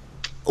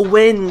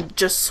wind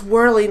just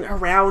swirling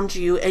around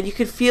you, and you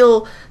can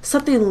feel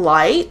something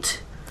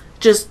light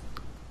just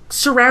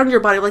surround your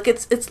body. Like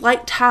it's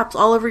light taps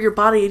all over your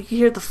body, and you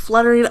hear the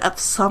fluttering of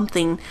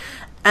something,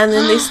 and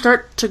then they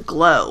start to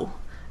glow,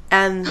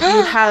 and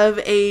you have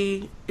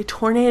a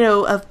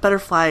tornado of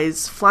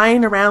butterflies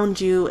flying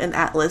around you and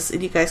Atlas,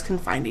 and you guys can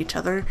find each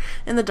other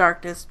in the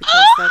darkness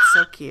because that's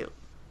so cute.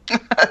 That's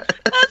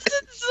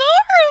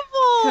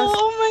adorable!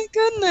 Oh my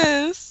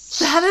goodness.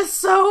 That is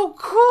so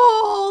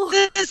cool!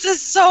 This is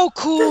so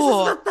This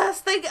cool. is the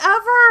best thing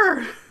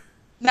ever!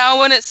 Now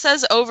when it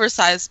says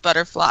oversized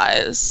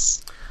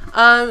butterflies.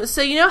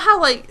 So you know how,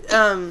 like,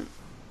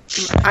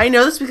 I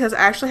know this because I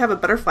actually have a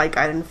butterfly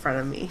guide in front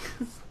of me.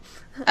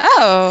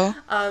 Oh.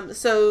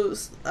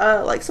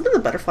 Like, some of the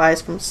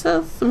butterflies from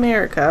South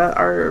America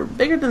are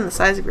bigger than the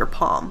size of your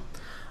palm.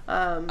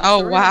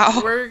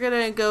 Wow. We're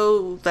gonna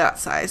go that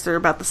size. They're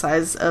about the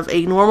size of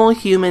a normal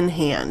human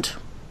hand.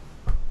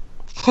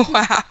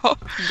 Wow.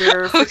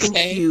 They're freaking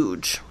Okay.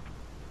 huge.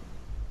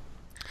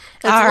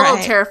 It's All a little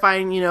right.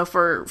 terrifying,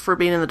 for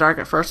being in the dark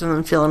at first and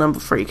then feeling them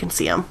before you can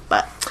see them.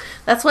 But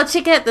that's what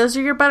you get. Those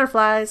are your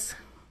butterflies.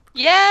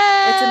 Yay!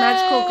 It's a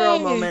magical girl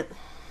moment.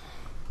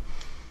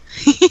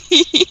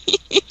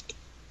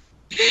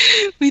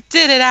 We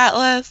did it,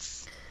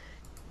 Atlas.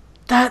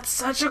 That's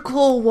such a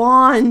cool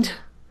wand.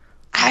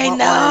 I want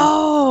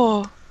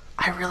know.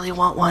 I really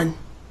want one.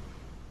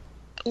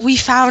 We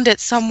found it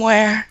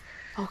somewhere.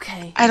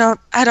 Okay. I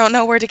don't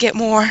know where to get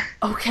more.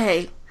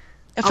 Okay.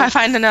 If I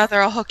find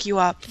another, I'll hook you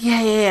up.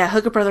 Yeah.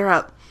 Hook a brother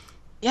up.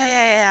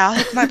 Yeah. I'll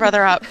hook my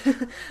brother up.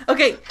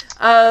 Okay.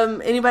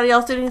 Anybody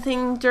else did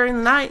anything during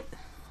the night?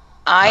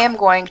 I am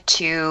going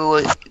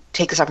to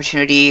take this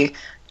opportunity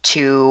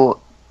to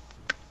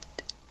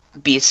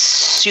be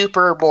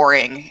super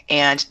boring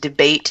and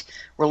debate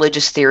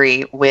religious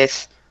theory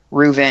with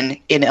Reuven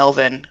in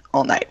Elven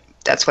all night.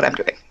 That's what I'm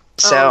doing.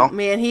 So, Oh,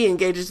 man, he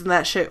engages in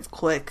that shit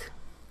quick.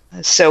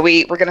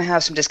 we're going to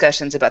have some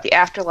discussions about the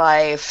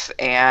afterlife,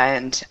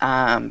 and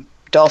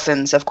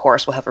dolphins, of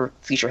course, will have a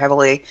feature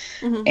heavily,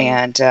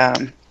 and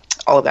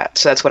all of that.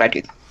 So that's what I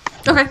do.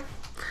 Okay.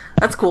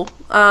 That's cool.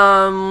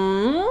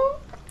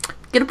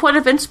 Get a point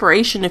of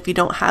inspiration if you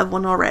don't have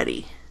one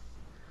already.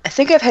 I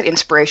think I've had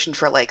inspiration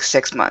for like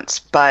 6 months,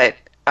 but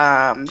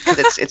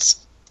 'cause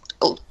it's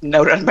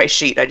noted on my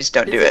sheet. I just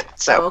don't do it.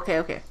 So Oh,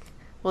 okay.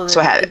 Well, So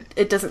I had it.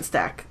 It doesn't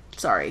stack.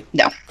 Sorry.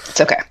 no,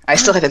 it's okay. I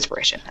still have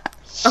inspiration.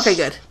 Okay,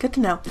 good. Good to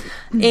know.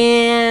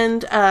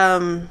 And,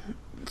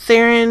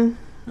 Theron,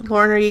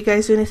 Lauren, are you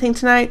guys doing anything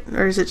tonight?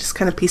 Or is it just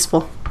kind of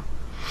peaceful?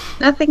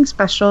 Nothing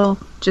special.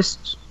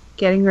 Just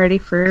getting ready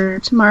for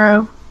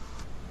tomorrow.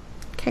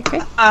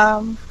 Okay.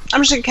 I'm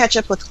just gonna catch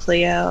up with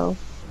Cleo.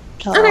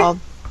 Tell her Okay.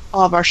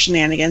 all of our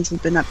shenanigans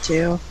we've been up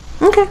to.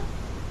 Okay.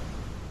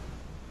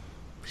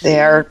 They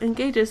are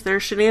Engages their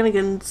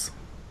shenanigans.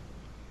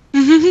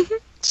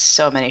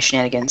 so many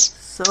shenanigans.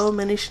 So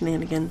many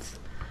shenanigans.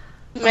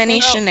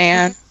 Many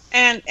shenan.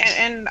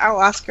 And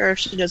I'll ask her if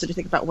she knows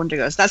anything about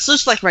Wendigos. That's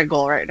just like my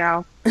goal right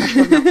now. I just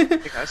wanna know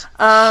about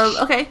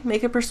Wendigos. Okay,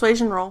 make a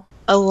persuasion roll.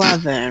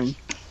 11.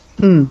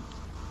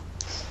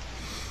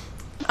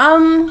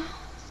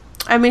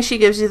 I mean, she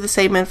gives you the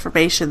same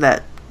information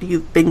that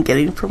you've been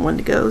getting from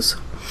Wendigos.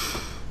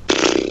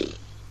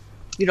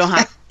 You don't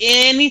have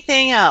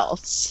anything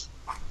else.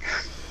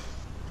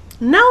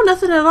 No,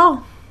 nothing at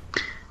all.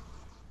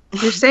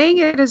 You're saying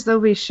it as though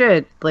we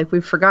should, like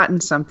we've forgotten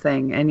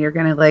something, and you're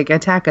gonna like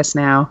attack us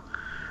now.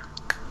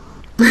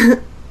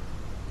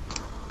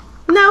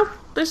 No,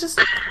 there's just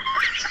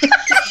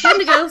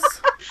Wendigos.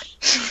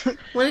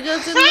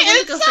 Wendigos in the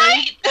Wendigo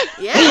thing.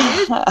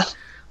 Yeah, dude.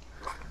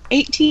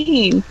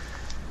 18.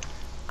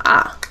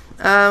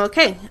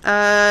 Okay.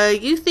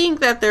 You think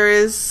that there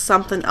is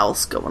something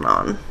else going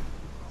on.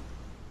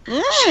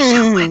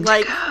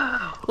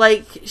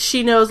 Like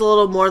she knows a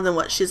little more than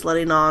what she's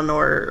letting on,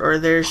 or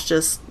there's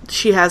just,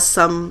 she has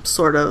some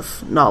sort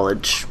of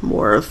knowledge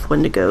more of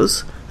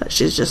Wendigos that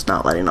she's just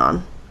not letting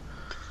on.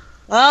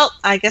 Well,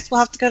 I guess we'll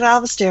have to go to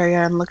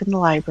Alvasteria and look in the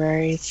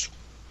libraries.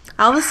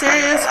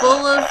 Alvasteria is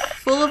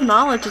full of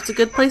knowledge. It's a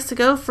good place to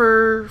go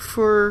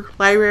for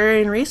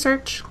librarian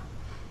research.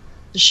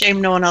 It's a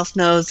shame no one else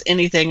knows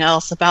anything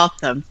else about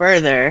them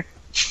further.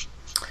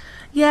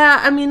 Yeah,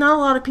 I mean, not a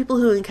lot of people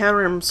who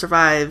encounter them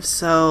survive,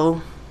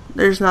 so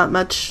there's not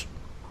much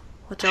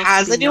else.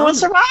 Has anyone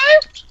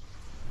survived?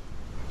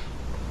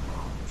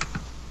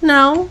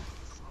 No.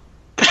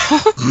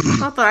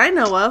 Not that I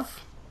know of.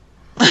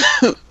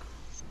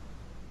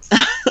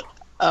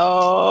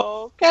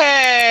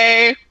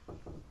 Okay.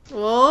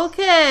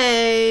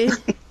 Okay.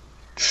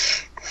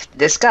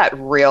 This got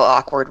real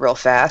awkward real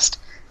fast.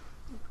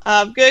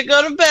 I'm gonna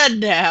go to bed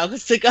now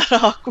because it got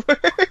awkward.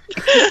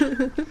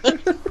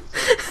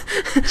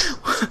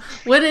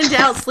 When in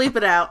doubt, sleep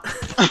it out.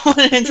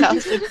 When in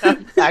doubt, sleep it out.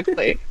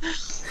 Exactly.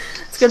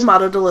 It's a good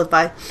motto to live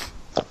by.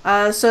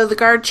 So the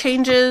guard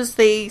changes.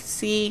 They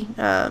see,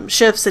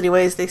 shifts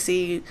anyways. They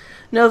see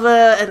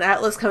Nova and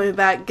Atlas coming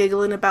back,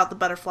 giggling about the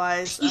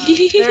butterflies.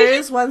 There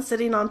is one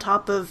sitting on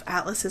top of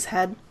Atlas's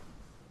head.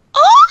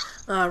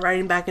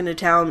 Riding back into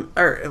town,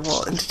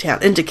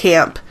 into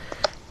camp.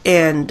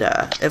 And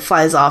it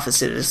flies off as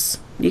soon as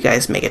you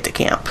guys make it to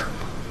camp.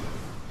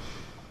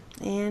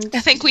 And I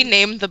think we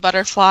named the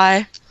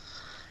butterfly.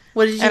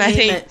 What did you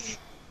name it?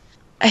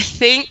 I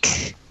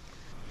think...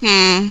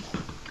 Brandon.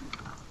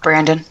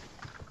 Brandon,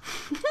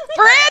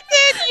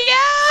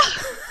 yeah!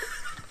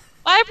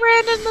 Bye,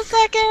 Brandon the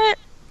second.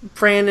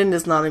 Brandon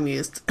is not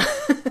amused.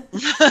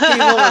 He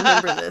will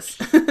remember this.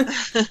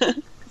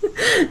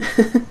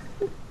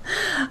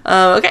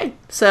 Okay,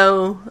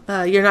 so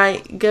your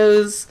night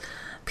goes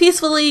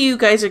peacefully. You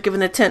guys are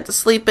given a tent to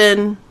sleep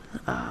in,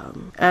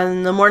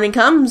 and the morning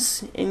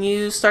comes, and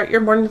you start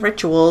your morning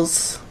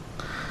rituals.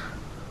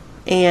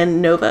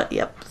 And Nova,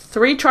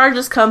 3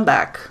 charges come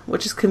back,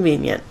 which is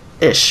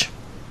convenient-ish.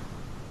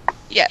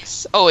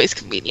 Yes, always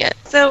convenient.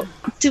 So,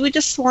 do we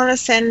just want to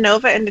send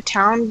Nova into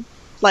town?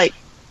 Like,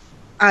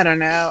 I don't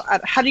know.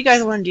 How do you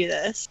guys want to do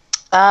this?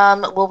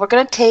 Well, we're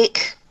going to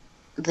take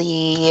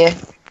the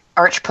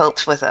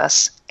archpopes with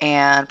us,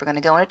 and we're going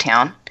to go into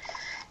town.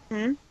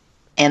 Mm-hmm.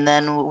 And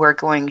then we're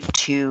going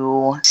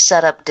to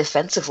set up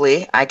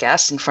defensively, I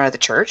guess, in front of the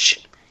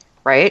church,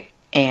 right?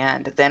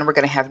 And then we're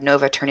going to have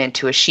Nova turn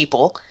into a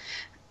sheeple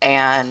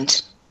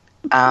and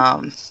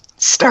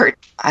start.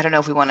 I don't know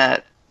if we want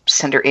to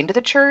send her into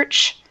the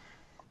church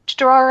to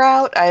draw her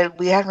out.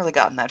 We haven't really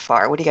gotten that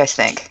far. What do you guys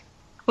think?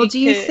 Well, do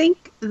you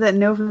think that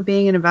Nova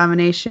being an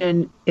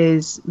abomination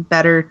is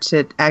better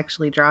to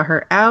actually draw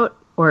her out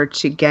or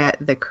to get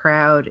the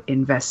crowd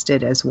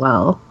invested as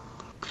well?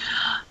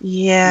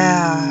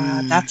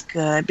 Yeah, that's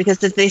good.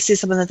 Because if they see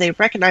someone that they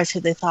recognize who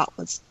they thought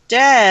was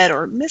dead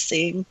or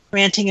missing,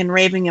 ranting and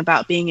raving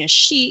about being a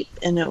sheep,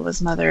 and it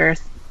was Mother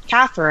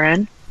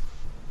Catherine,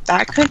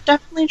 that could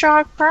definitely draw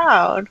a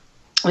crowd.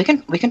 We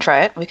can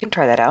try it. We can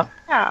try that out.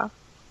 Yeah.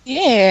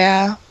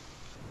 Yeah.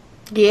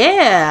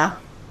 Yeah.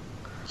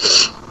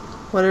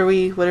 What are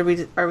we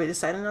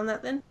deciding on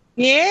that then?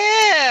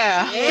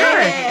 Yeah.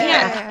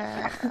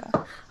 Yeah.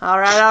 All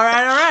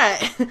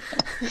right.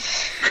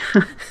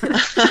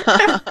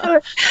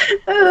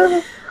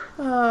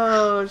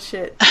 Oh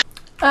shit.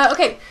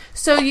 Okay,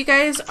 so you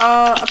guys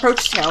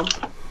approach town,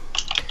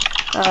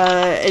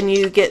 and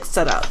you get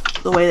set up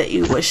the way that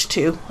you wish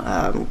to.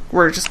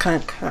 We're just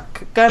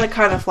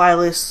gonna fly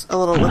loose a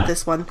little with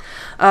this one.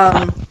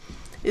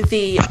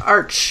 The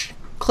arch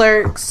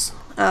clerics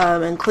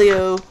and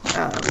Cleo,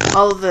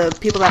 all of the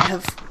people that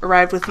have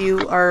arrived with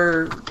you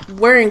are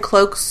wearing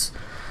cloaks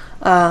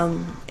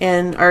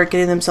and are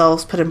getting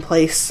themselves put in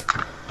place.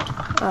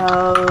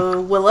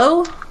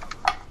 Willow,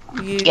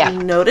 you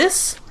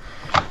notice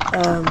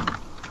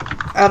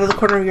out of the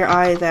corner of your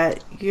eye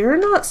that you're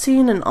not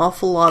seeing an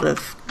awful lot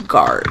of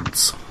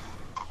guards.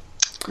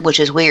 Which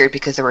is weird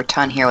because there were a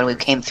ton here when we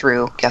came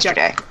through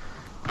yesterday. Yep.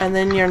 And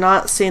then you're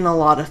not seeing a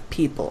lot of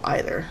people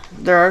either.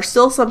 There are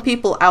still some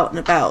people out and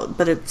about,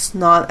 but it's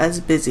not as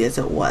busy as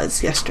it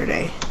was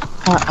yesterday.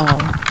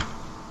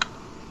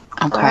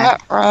 Okay.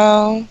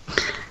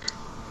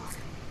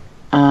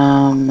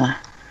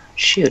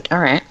 Shoot. All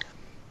right.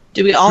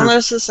 Do we all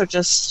notice this, or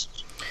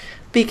just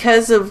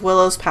because of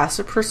Willow's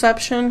passive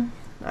perception?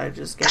 I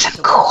just get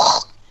I'm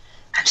cool.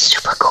 I'm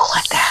super cool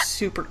like that.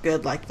 Super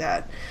good like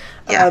that.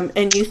 Yeah.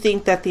 And you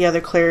think that the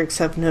other clerics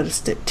have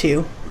noticed it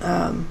too.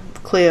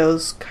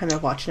 Cleo's kind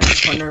of watching out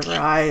the corner of her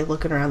eye,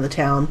 looking around the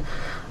town.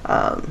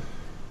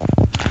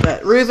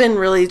 But Reuben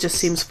really just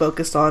seems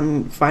focused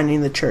on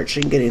finding the church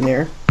and getting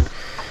there.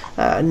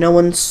 No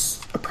one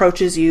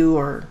approaches you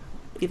or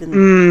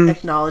even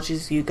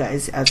acknowledges you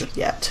guys as of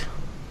yet.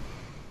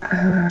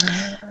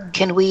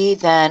 Can we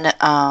then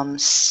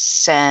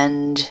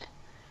send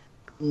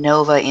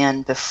Nova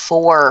in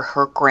before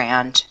her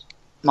grand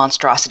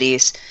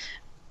monstrosities,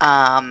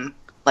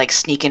 like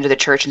sneak into the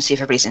church and see if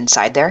everybody's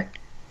inside there?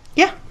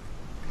 Yeah.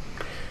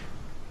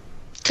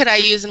 Could I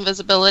use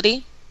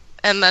invisibility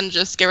and then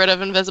just get rid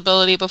of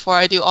invisibility before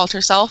I do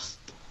alter self?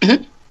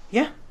 Mm-hmm.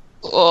 Yeah.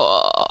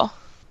 Oh.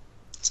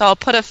 So I'll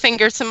put a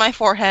finger to my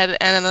forehead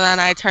and then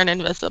I turn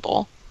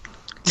invisible.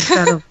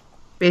 That'll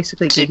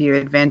basically give you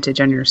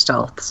advantage on your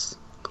stealths.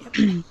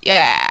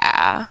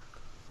 Yeah.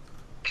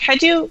 Can I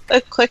do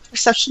a quick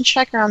perception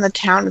check around the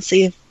town to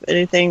see if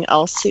anything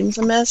else seems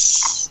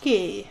amiss?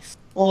 Yes.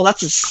 Well,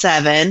 that's a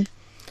 7.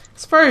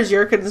 As far as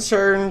you're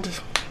concerned,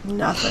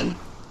 nothing.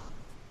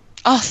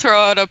 I'll throw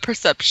out a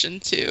perception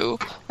too.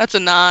 That's a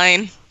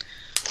 9.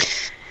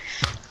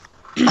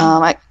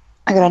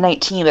 I got a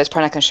 19, but it's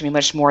probably not going to show me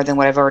much more than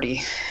what I've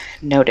already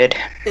noted.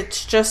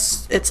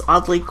 It's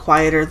oddly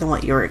quieter than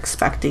what you were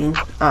expecting.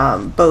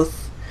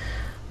 Both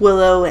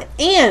Willow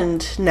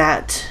and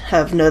Nat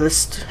have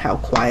noticed how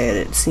quiet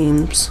it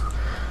seems.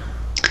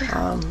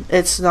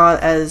 It's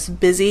not as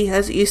busy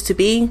as it used to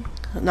be.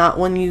 Not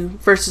when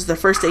versus the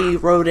first day you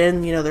rode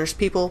in, there's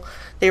people,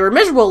 they were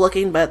miserable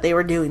looking, but they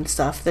were doing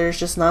stuff. There's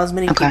just not as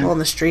many people on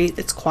the street.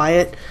 It's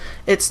quiet.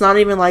 It's not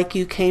even like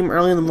you came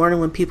early in the morning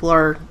when people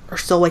are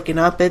still waking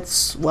up.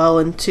 It's well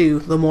into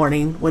the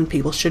morning when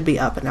people should be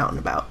up and out and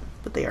about,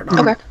 but they are not.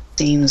 Okay.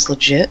 Seems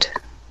legit.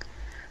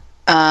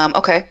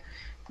 Okay.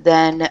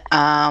 Then,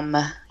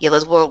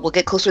 we'll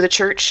get closer to the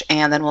church,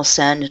 and then we'll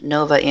send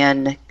Nova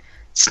in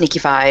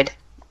sneaky-fied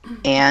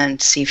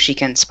and see if she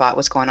can spot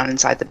what's going on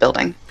inside the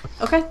building.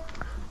 Okay.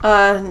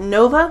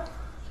 Nova,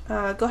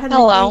 go ahead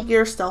and make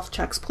your stealth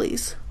checks,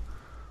 please.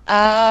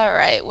 All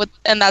right.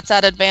 And that's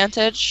at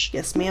advantage?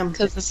 Yes, ma'am.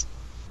 Because it's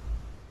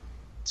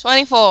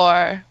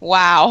 24.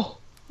 Wow.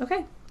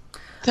 Okay.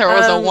 There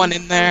was a 1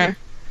 in there.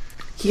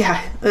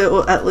 Yeah.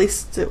 At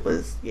least it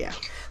was, yeah.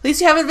 At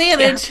least you have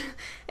advantage. Yeah.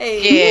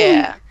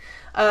 Hey.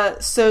 Yeah.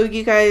 So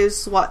you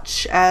guys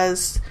watch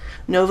as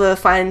Nova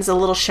finds a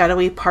little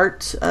shadowy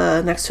part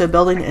next to a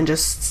building and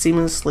just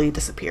seamlessly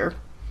disappear.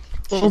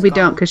 Well, we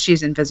don't because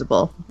she's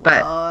invisible,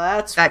 but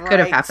that could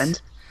have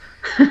happened.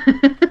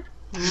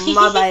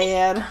 My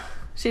bad.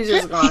 She's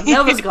just gone.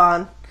 Nova's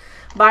gone.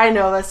 Bye,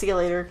 Nova. See you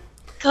later.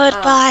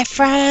 Goodbye,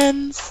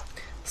 friends.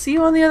 See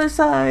you on the other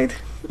side.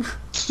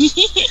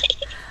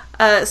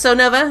 So,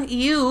 Nova,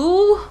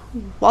 you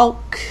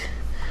walk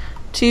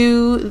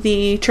to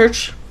the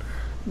church.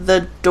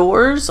 The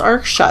doors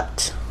are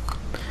shut.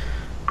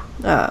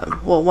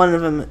 Well, one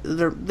of them,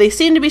 they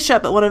seem to be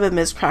shut, but one of them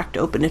is cracked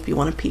open if you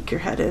want to peek your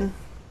head in.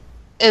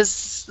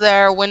 Is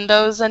there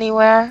windows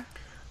anywhere?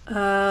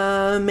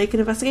 Make an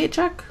investigate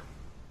check.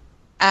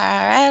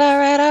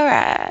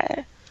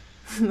 Alright.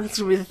 That's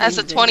gonna be the thing. That's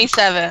a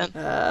 27.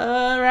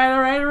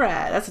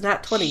 Alright. That's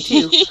not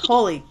 22.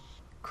 Holy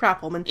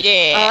crap, woman.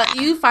 Yeah.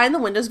 You find the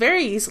windows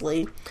very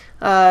easily.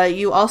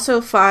 You also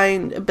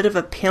find a bit of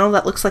a panel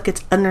that looks like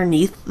it's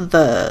underneath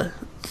the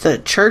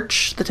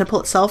church, the temple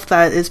itself,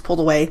 that is pulled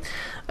away.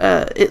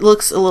 It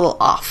looks a little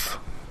off.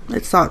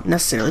 It's not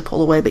necessarily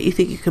pulled away, but you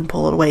think you can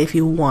pull it away if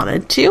you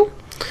wanted to.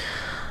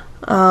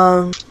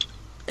 And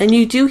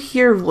you do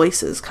hear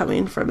voices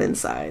coming from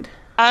inside.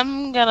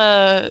 I'm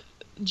gonna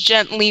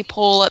gently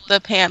pull at the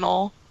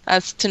panel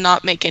as to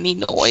not make any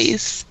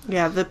noise.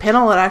 Yeah, the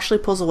panel, it actually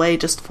pulls away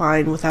just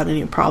fine without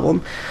any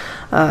problem.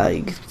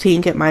 You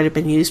think it might have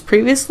been used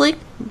previously,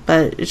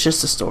 but it's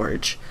just a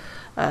storage.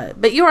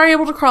 But you are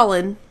able to crawl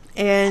in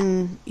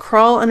and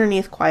crawl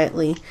underneath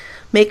quietly.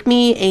 Make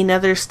me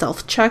another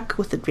stealth check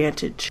with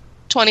advantage.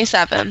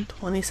 27.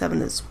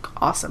 27 is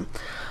awesome.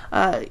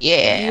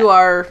 Yeah. You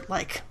are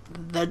like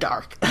the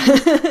dark.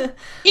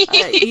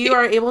 You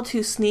are able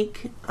to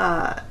sneak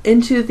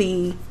into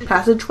the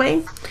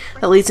passageway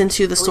that leads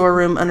into the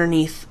storeroom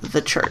underneath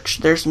the church.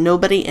 There's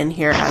nobody in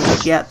here as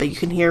of yet, but you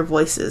can hear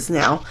voices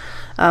now.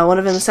 One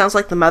of them sounds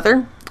like the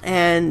mother,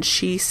 and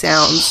she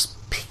sounds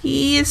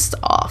pissed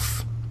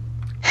off.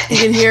 You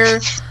can hear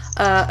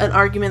an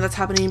argument that's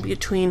happening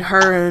between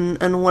her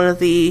and one of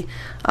the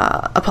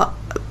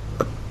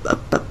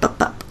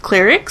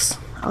clerics.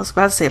 I was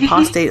about to say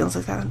apostate, and I was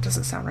like, that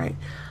doesn't sound right.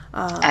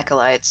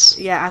 Acolytes.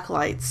 Yeah,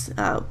 acolytes.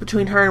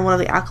 Between her and one of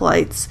the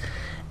acolytes.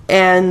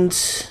 And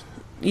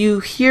you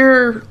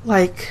hear,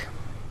 like,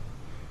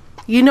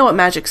 you know what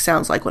magic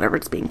sounds like whenever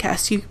it's being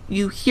cast.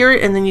 You hear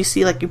it, and then you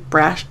see, like, a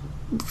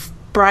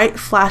bright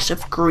flash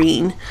of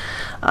green,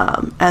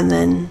 and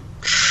then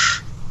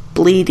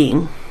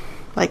bleeding.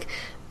 Like,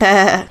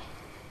 bah.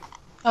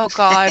 Oh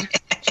god.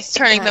 She's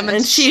turning them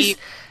into sheep.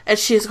 And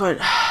she's going,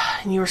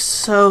 and you were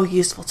so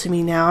useful to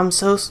me now. I'm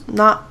so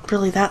not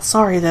really that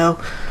sorry, though.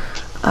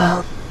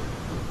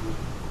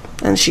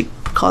 And she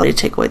called you to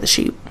take away the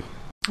sheep.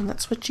 And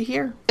that's what you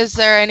hear. Is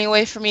there any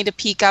way for me to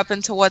peek up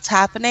into what's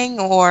happening,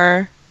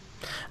 or?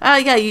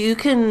 Yeah, you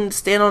can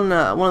stand on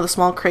one of the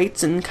small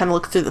crates and kind of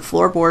look through the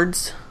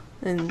floorboards.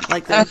 And,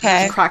 like, there's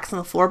cracks in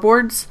the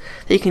floorboards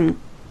that you can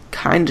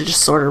kind of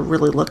just sort of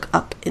really look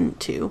up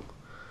into.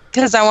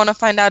 Because I want to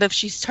find out if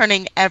she's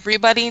turning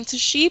everybody into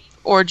sheep,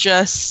 or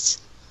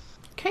just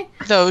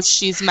those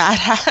she's mad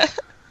at.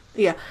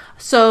 Yeah.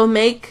 So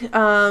make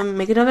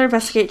another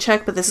investigate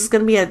check, but this is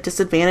going to be a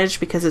disadvantage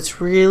because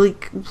it's really,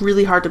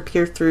 really hard to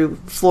peer through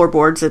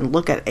floorboards and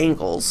look at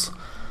angles.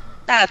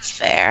 That's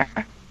fair.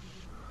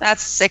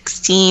 That's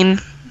 16.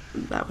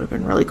 That would have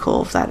been really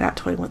cool if that nat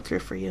 20 went through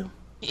for you.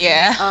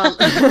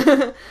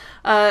 Yeah.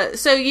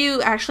 So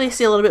you actually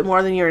see a little bit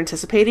more than you're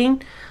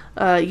anticipating.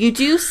 You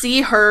do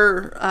see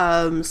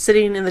her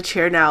sitting in the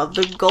chair now.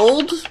 The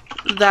gold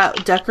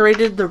that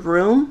decorated the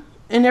room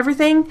and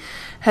everything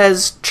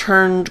has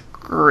turned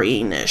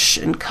greenish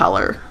in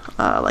color.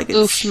 Like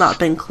it's not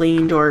been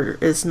cleaned or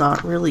is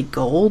not really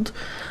gold.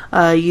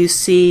 You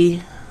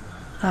see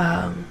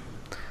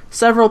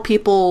several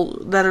people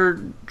that are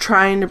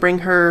trying to bring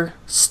her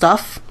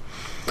stuff.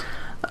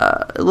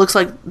 It looks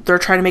like they're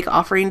trying to make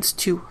offerings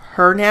to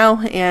her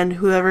now, and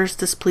whoever's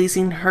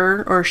displeasing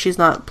her or she's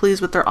not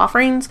pleased with their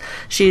offerings,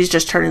 she's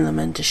just turning them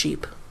into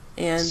sheep.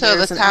 And So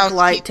there's the an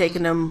acolyte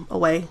taking them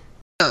away.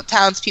 The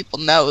townspeople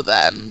know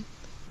then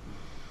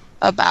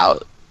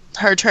about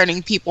her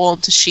turning people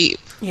into sheep.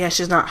 Yeah,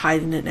 she's not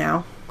hiding it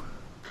now.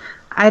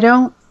 I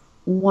don't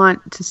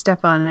want to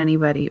step on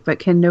anybody, but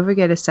can Nova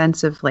get a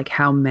sense of like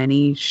how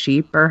many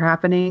sheep are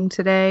happening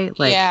today?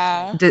 Like,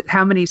 Yeah.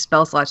 how many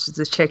spell slots does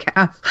this chick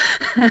have?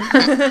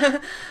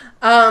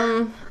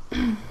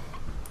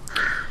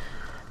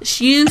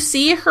 You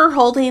see her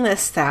holding a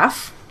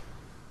staff.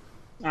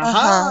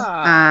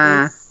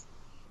 Uh,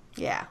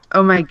 Yeah.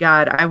 oh my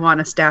god, I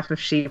want a staff of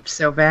sheep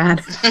so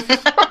bad.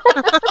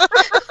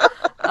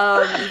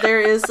 There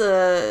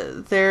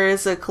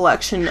is a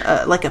collection,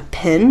 like a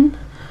pin.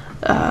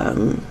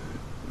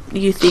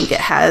 You think it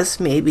has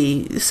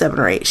maybe 7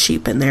 or 8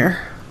 sheep in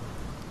there.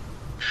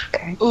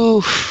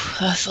 Oof,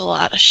 that's a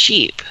lot of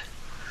sheep.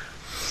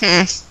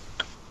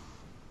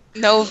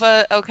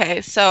 Nova,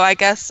 okay, so I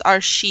guess our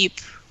sheep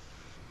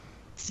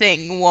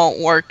thing won't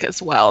work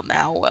as well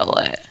now, will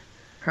it?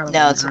 Probably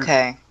No, it's not.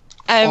 okay.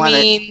 I Wanna-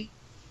 mean,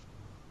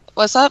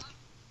 what's up?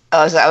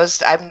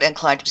 I'm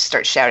inclined to just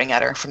start shouting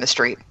at her from the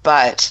street,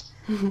 but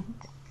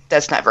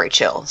that's not very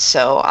chill.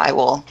 So I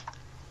will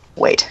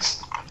wait.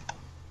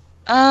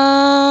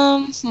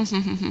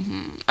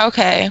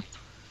 Okay.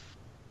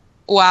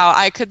 Wow,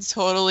 I could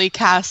totally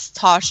cast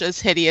Tasha's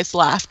hideous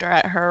laughter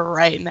at her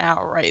right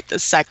now, right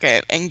this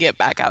second, and get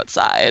back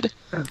outside.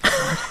 Oh,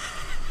 God.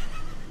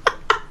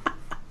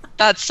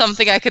 That's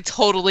something I could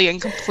totally and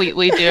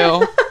completely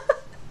do.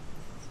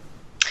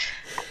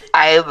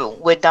 I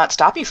would not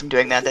stop you from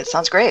doing that. That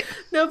sounds great.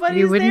 Nobody's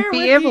You wouldn't there be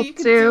with able you. You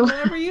can to. do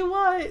whatever you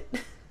want.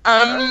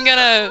 I'm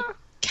gonna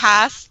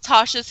cast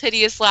Tasha's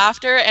hideous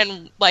laughter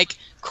and, like,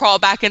 crawl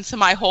back into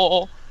my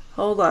hole.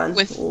 Hold on.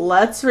 With-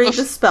 Let's read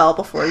the spell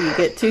before you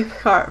get too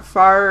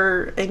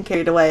far and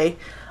carried away.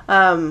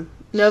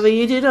 Nova,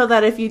 you do know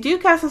that if you do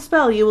cast a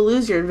spell, you will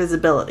lose your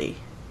invisibility.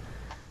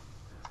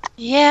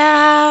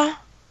 Yeah.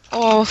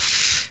 Oh.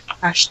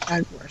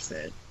 Hashtag worth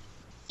it.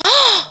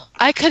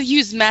 I could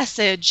use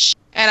message,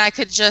 and I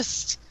could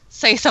just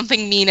say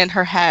something mean in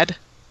her head.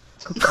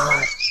 Oh,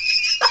 God.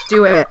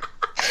 Do it.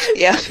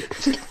 Yeah.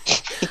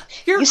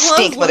 Your You clothes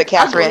stink, Mother look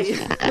Catherine.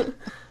 ugly.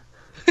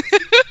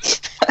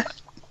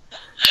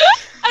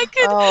 I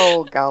could.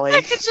 Oh, golly.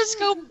 I could just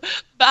go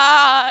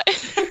bye.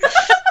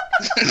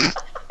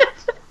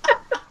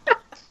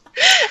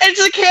 It's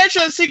a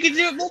cantrip, so you can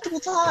do it multiple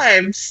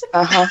times.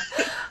 Uh-huh.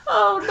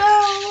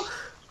 Oh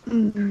I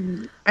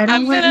don't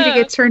I'm want you to gonna-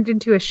 get turned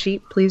into a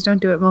sheep. Please don't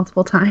do it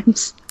multiple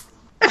times.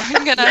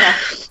 I'm gonna.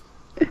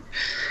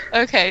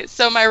 Okay,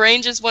 so my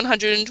range is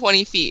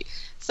 120 feet.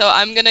 So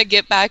I'm gonna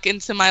get back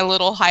into my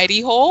little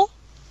hidey hole. no.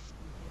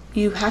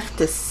 You have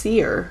to see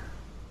her.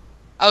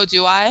 Oh,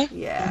 do I?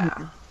 Yeah.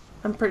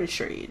 I'm pretty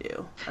sure you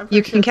do. I'm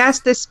You pretty can sure-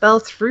 cast this spell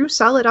through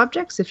solid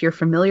objects if you're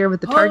familiar with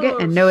the target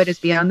and know it is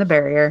beyond the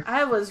barrier.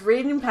 I was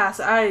reading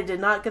past. I did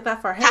not get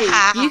that far. Hey,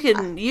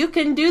 you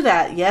can do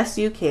that. Yes,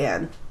 you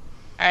can.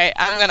 All right,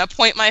 I'm gonna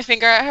point my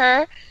finger at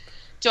her.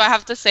 Do I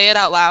have to say it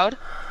out loud?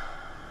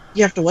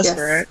 You have to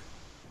whisper Yes. it.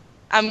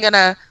 I'm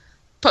gonna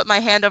put my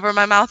hand over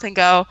my mouth and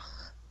go,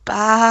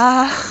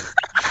 bah.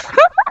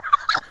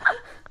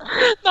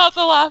 Not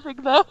the laughing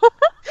though.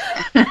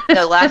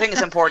 No, laughing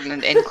is important,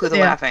 and include the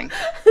Yeah. laughing.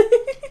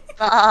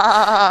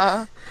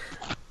 Bah.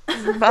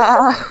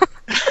 Bah.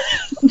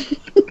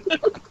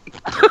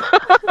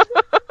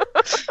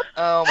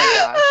 Oh,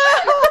 my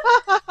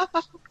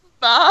gosh.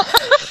 Bah.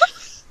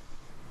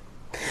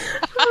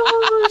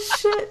 Oh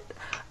shit.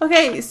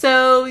 Okay,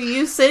 so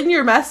you send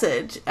your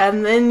message,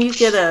 and then you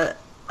get a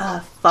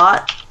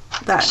thought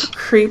that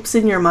creeps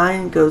in your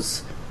mind and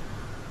goes,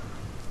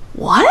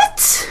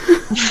 "What?"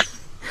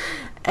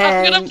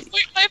 I'm gonna And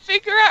point my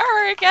finger at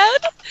her again,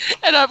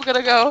 and I'm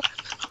gonna go,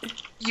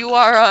 you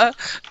are a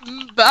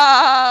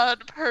bad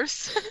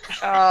person.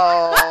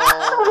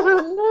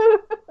 Oh.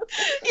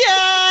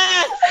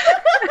 Yeah!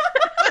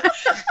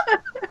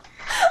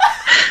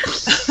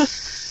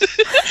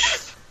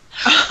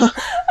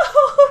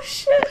 oh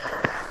shit!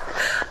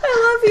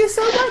 I love you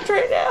so much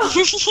right now.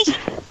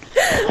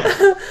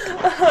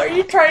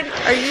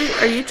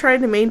 Are you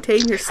trying to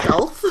maintain your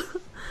stealth?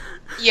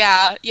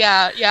 Yeah,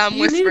 I'm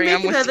whispering.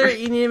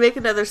 You need to make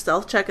another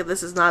stealth check, and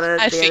this is not an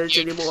advantage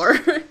anymore.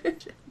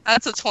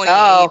 That's a 28.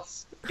 Oh,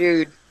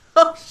 dude.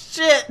 Oh,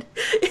 shit.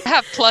 I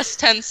have plus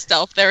 10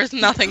 stealth. There is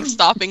nothing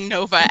stopping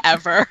Nova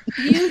ever.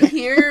 You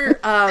hear,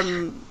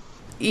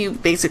 you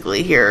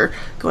basically hear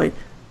going,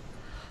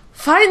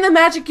 find the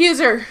magic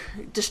user!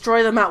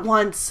 Destroy them at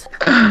once.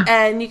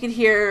 And you can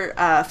hear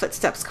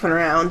footsteps coming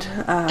around.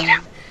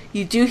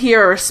 You do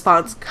hear a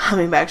response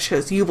coming back. She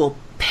goes, you will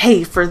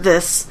pay for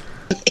this.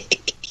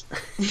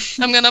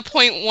 I'm going to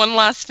point one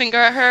last finger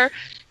at her,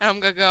 and I'm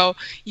going to go,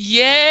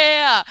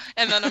 yeah!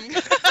 And then I'm going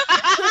to...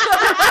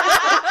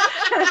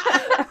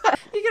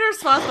 You get a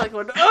response like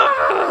going,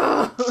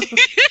 oh! Make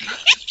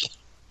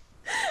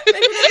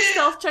another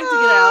stealth check to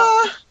get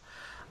out.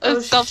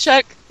 A stealth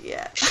check?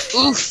 Yeah.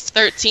 Oof,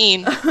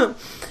 13.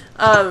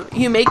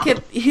 You make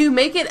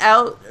it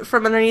out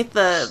from underneath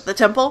the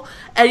temple,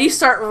 and you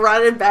start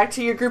running back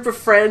to your group of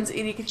friends,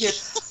 and you can hear,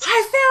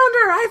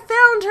 I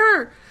found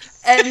her!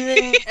 And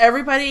then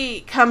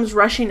everybody comes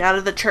rushing out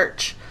of the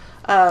church.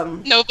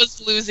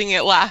 Nova's losing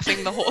it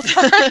laughing the whole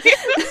time.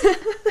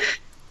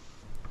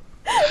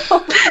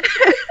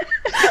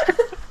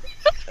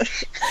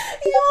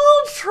 You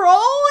little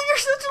troll! You're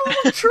such a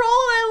little troll,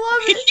 I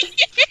love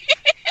it!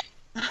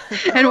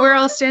 And we're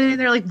all standing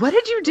there like, what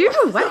did you do?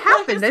 What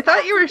happened? I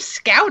thought you were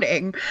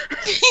scouting.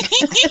 She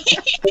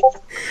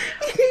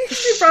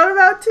brought him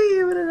out to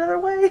you in another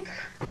way.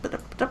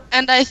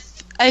 And I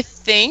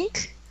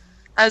think,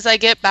 as I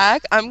get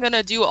back, I'm going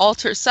to do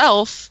alter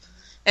self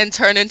and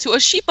turn into a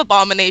sheep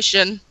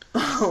abomination.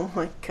 Oh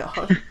my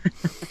god.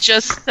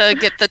 Just to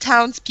get the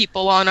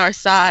townspeople on our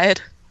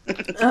side.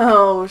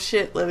 Oh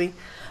shit, Libby.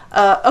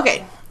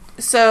 Okay,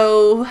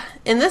 so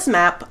in this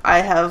map, I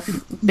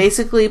have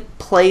basically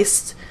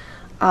placed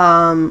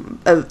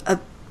a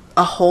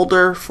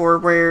holder for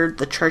where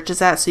the church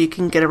is at, so you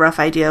can get a rough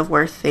idea of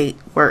where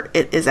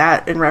it is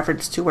at in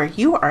reference to where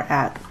you are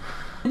at.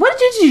 What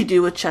did you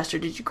do with Chester?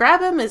 Did you grab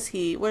him? Is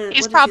he?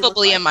 He's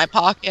probably in my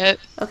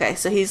pocket. Okay,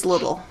 so he's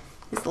little.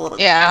 He's the little.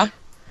 Yeah. Guy.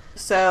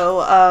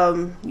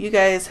 So, you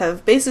guys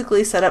have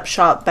basically set up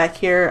shop back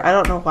here. I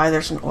don't know why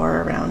there's an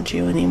aura around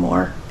you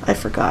anymore. I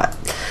forgot.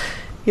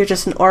 You're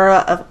just an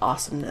aura of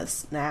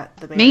awesomeness, Nat.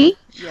 Me?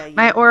 Yeah, you.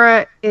 My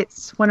aura,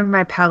 it's one of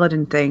my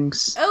paladin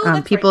things. Oh,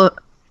 that's people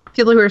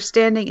who are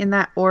standing in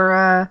that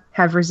aura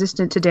have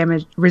resistance to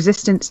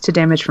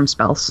damage from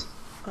spells.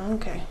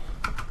 Okay.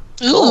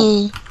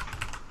 Ooh.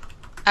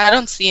 I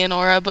don't see an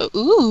aura, but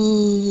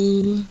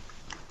ooh.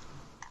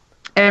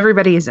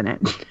 Everybody is in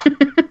it.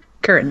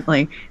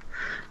 Currently.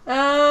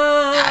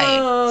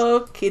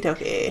 Okie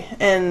dokie.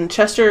 And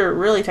Chester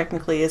really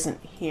technically isn't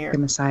here.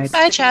 On the side.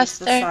 Bye,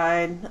 Chester.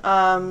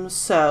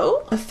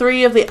 So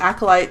 3 of the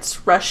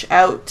acolytes rush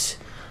out,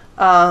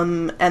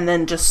 and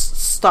then just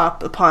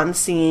stop upon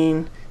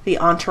seeing the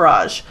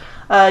entourage.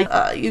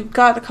 You've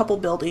got a couple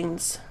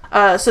buildings.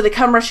 So they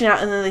come rushing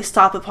out, and then they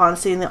stop upon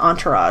seeing the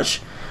entourage.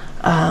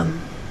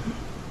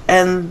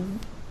 And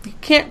you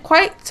can't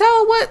quite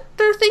tell what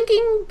they're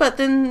thinking, but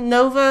then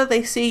Nova,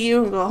 they see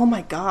you and go, oh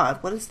my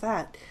god, what is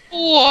that?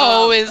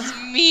 Woe is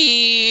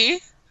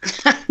me.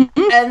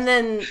 And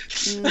then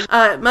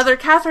Mother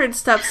Catherine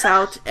steps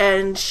out,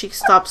 and she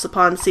stops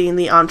upon seeing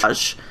the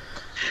entourage.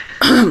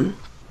 And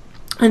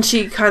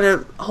she kind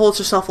of holds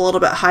herself a little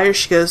bit higher.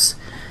 She goes,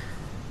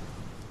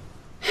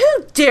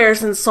 who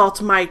dares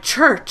insult my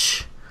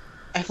church?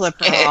 I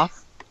flipped her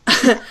off.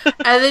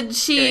 And then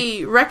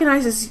she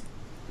recognizes,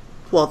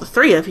 well, the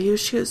 3 of you.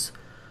 She goes,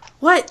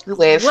 what?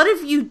 Wave. What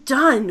have you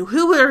done?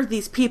 Who are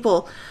these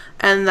people?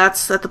 And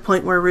that's at the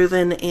point where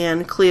Reuven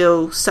and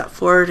Cleo step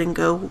forward and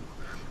go,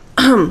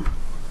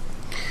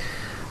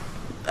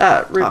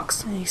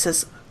 Rocks. And he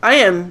says, I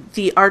am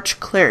the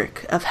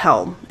Arch-Cleric of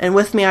Helm, and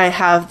with me I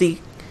have the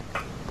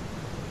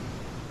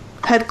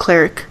Head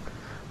Cleric,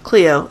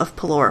 Cleo of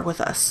Pelor, with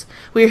us.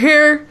 We are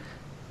here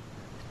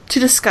to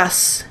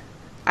discuss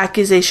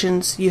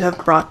accusations you have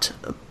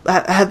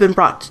been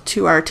brought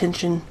to our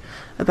attention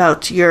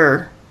about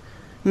your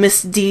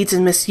misdeeds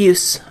and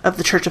misuse of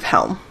the Church of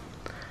Helm.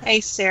 Hey,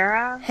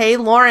 Sarah. Hey,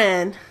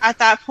 Lauren. At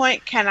that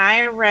point, can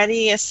I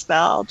ready a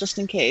spell just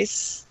in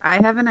case?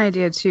 I have an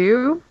idea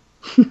too.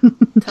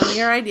 Tell me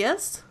your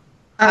ideas.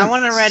 I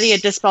want to ready a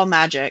Dispel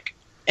Magic.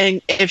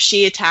 And if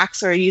she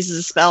attacks or uses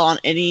a spell on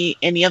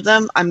any of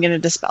them, I'm going to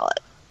dispel it.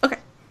 Okay.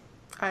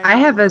 I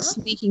have a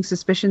sneaking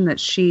suspicion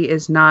that she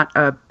is not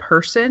a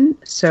person,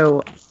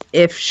 so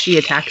if she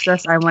attacks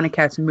us, I want to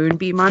cast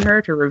Moonbeam on her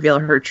to reveal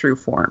her true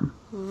form.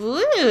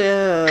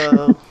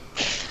 Ooh.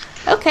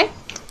 Okay.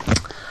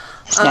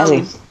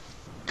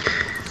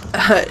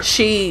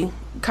 She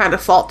kind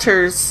of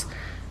falters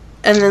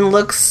and then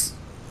looks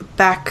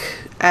back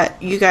at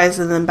you guys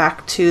and then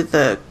back to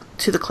the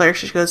cleric.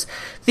 She goes,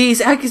 these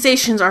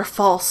accusations are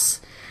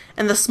false,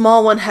 and the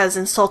small one has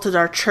insulted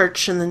our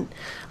church and then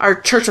our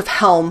Church of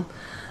Helm.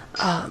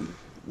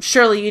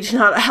 Surely you do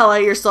not ally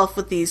yourself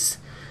with these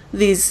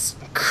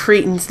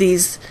cretins,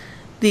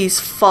 these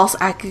false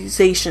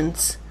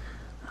accusations.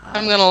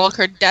 I'm gonna look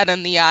her dead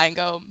in the eye and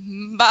go,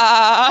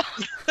 Bah.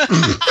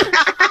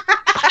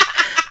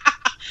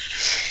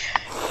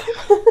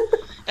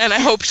 And I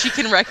hope she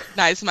can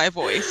recognize my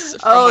voice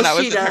from when I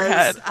was she in her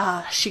head.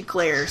 does. She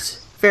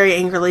glares very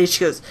angrily.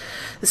 She goes,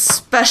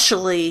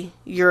 especially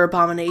your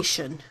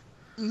abomination.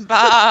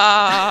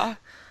 Bah.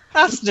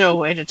 That's no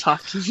way to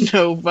talk to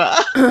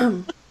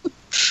Nova.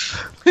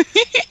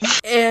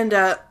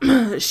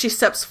 And she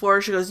steps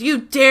forward. She goes, you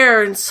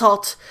dare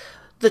insult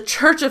the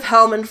Church of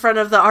Helm in front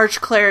of the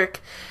Archcleric.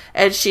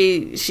 And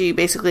she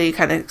basically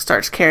kind of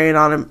starts carrying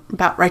on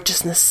about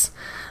righteousness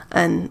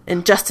and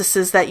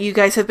injustices that you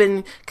guys have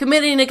been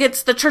committing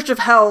against the Church of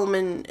Helm.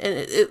 And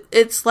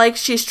it's like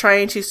she's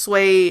trying to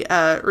sway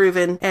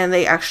Reuven. And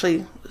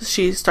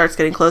she starts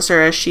getting closer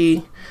as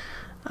she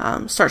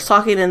starts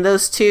talking. And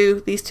these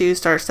two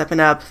start stepping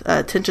up.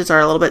 Tensions are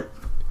a little bit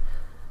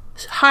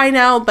high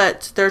now,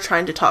 but they're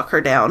trying to talk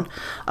her down.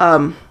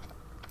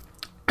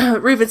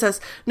 Reuven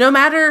says, no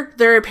matter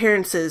their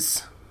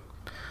appearances,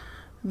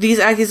 these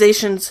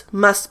accusations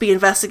must be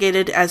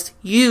investigated, as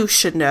you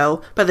should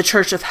know, by the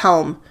Church of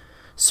Helm.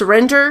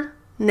 Surrender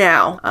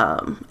now.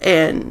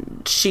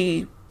 And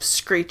she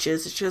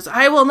screeches. She goes,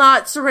 I will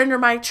not surrender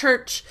my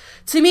church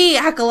to me,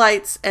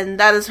 acolytes. And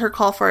that is her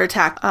call for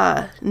attack.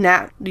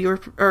 Nat, who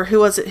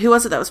was it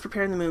that was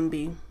preparing the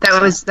moonbeam?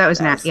 That was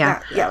Nat, yeah.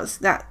 Nat. Yeah, it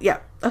was Nat. Yeah.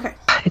 Okay.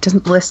 It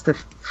doesn't list the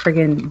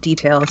friggin'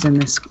 details in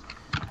this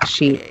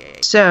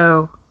sheet.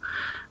 So,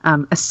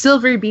 a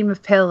silvery beam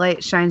of pale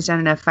light shines down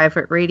in a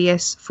 5-foot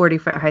radius,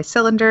 40-foot high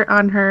cylinder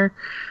on her.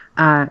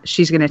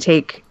 She's going to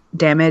take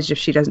damage if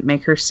she doesn't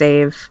make her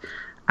save.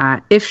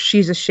 If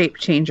she's a shape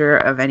changer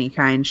of any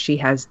kind, she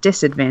has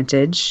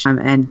disadvantage.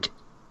 And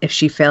if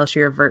she fails,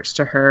 she reverts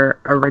to her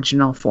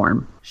original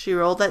form. She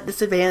rolled that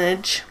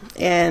disadvantage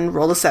and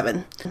rolled a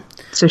 7.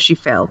 So she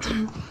failed.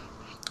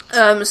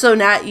 So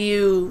Nat,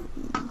 you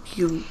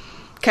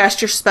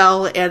cast your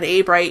spell, and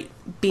a bright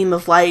beam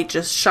of light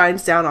just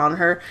shines down on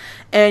her,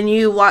 and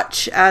you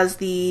watch as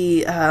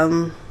the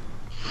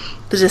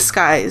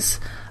disguise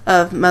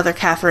of Mother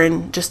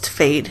Catherine just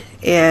fade,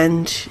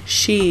 and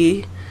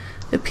she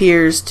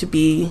appears to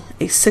be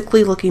a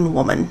sickly-looking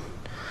woman.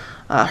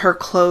 Her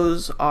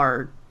clothes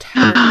are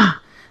tattered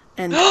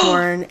and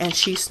torn, and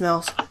she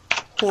smells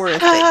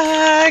horrific.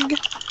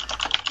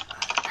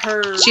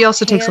 She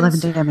also takes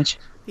 11 damage.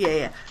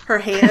 Yeah. Her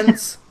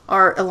hands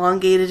are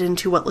elongated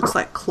into what looks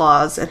like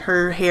claws, and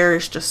her hair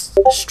is just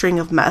a string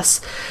of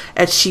mess.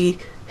 And she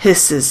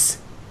hisses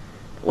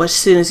as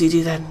soon as you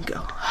do that and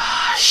go,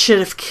 I should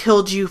have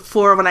killed you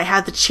when I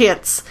had the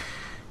chance.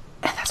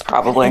 And that's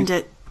probably end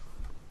it.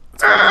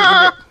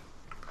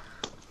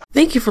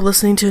 Thank you for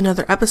listening to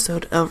another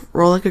episode of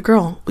Roll Like a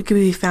Girl. We can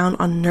be found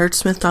on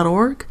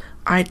nerdsmith.org,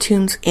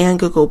 iTunes, and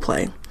Google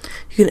Play.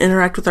 You can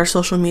interact with our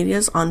social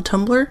medias on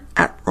Tumblr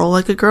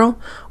 @RollLikeAGirl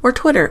or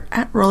Twitter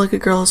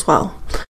 @RollLikeAGirl as well.